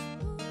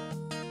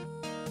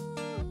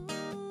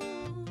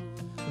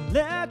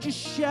 Let your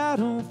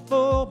shadow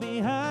fall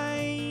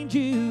behind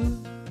you.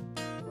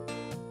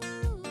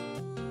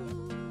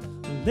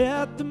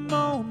 Let the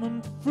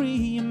moment free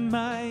your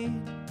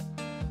mind.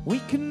 We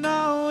can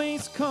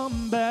always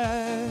come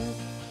back.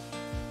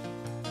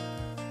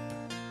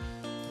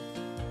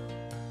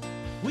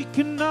 We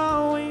can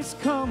always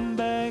come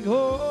back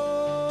home.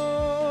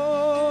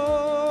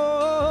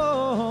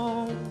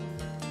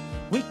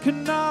 We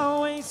can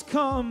always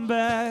come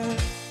back.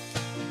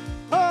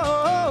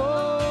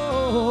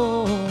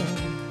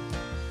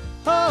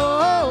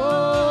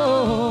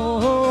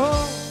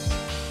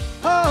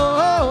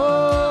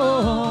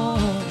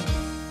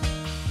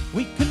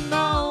 We can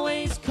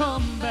always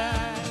come back.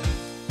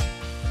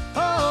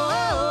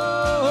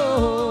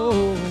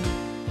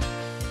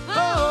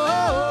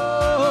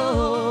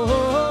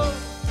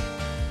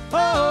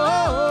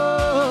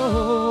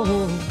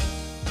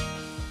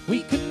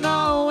 We can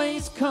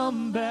always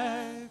come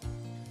back.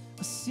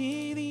 I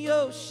see the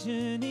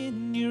ocean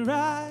in your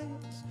eyes.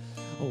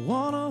 I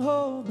wanna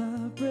hold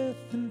my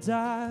breath and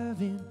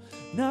dive in.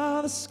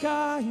 Now the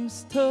sky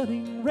is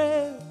turning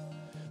red.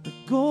 The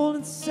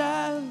golden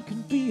sand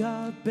can be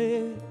our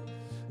bed.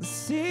 The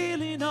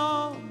sailing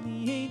on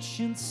the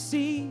ancient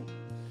sea.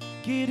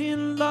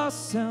 Getting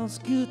lost sounds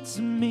good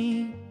to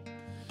me.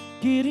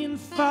 Getting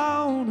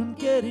found and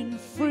getting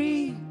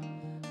free.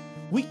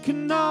 We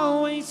can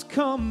always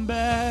come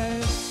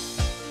back.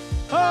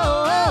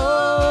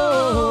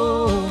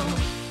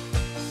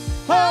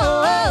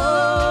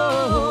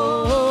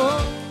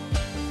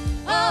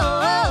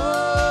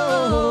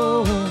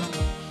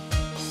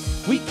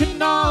 We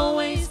can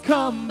always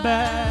come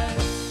back.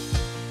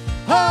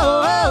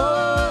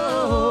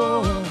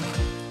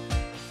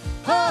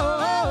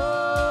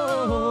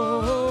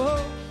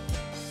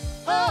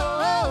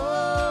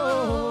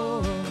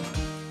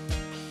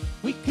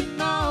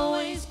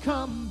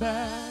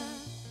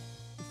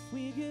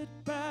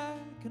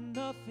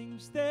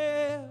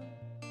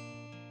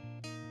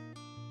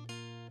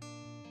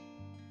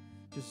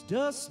 just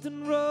dust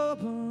and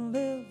rubble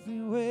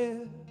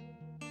everywhere.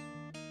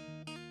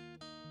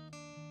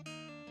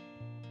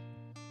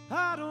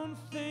 I don't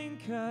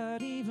think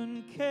I'd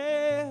even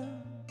care,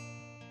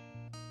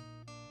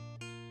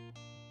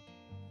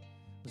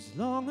 as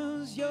long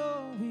as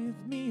you're with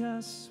me.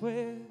 I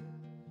swear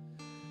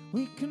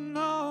we can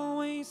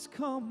always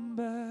come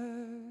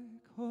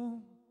back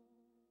home.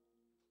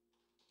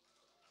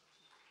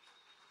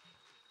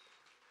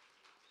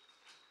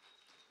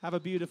 Have a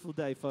beautiful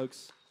day,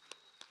 folks.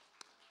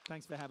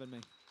 Thanks for having me.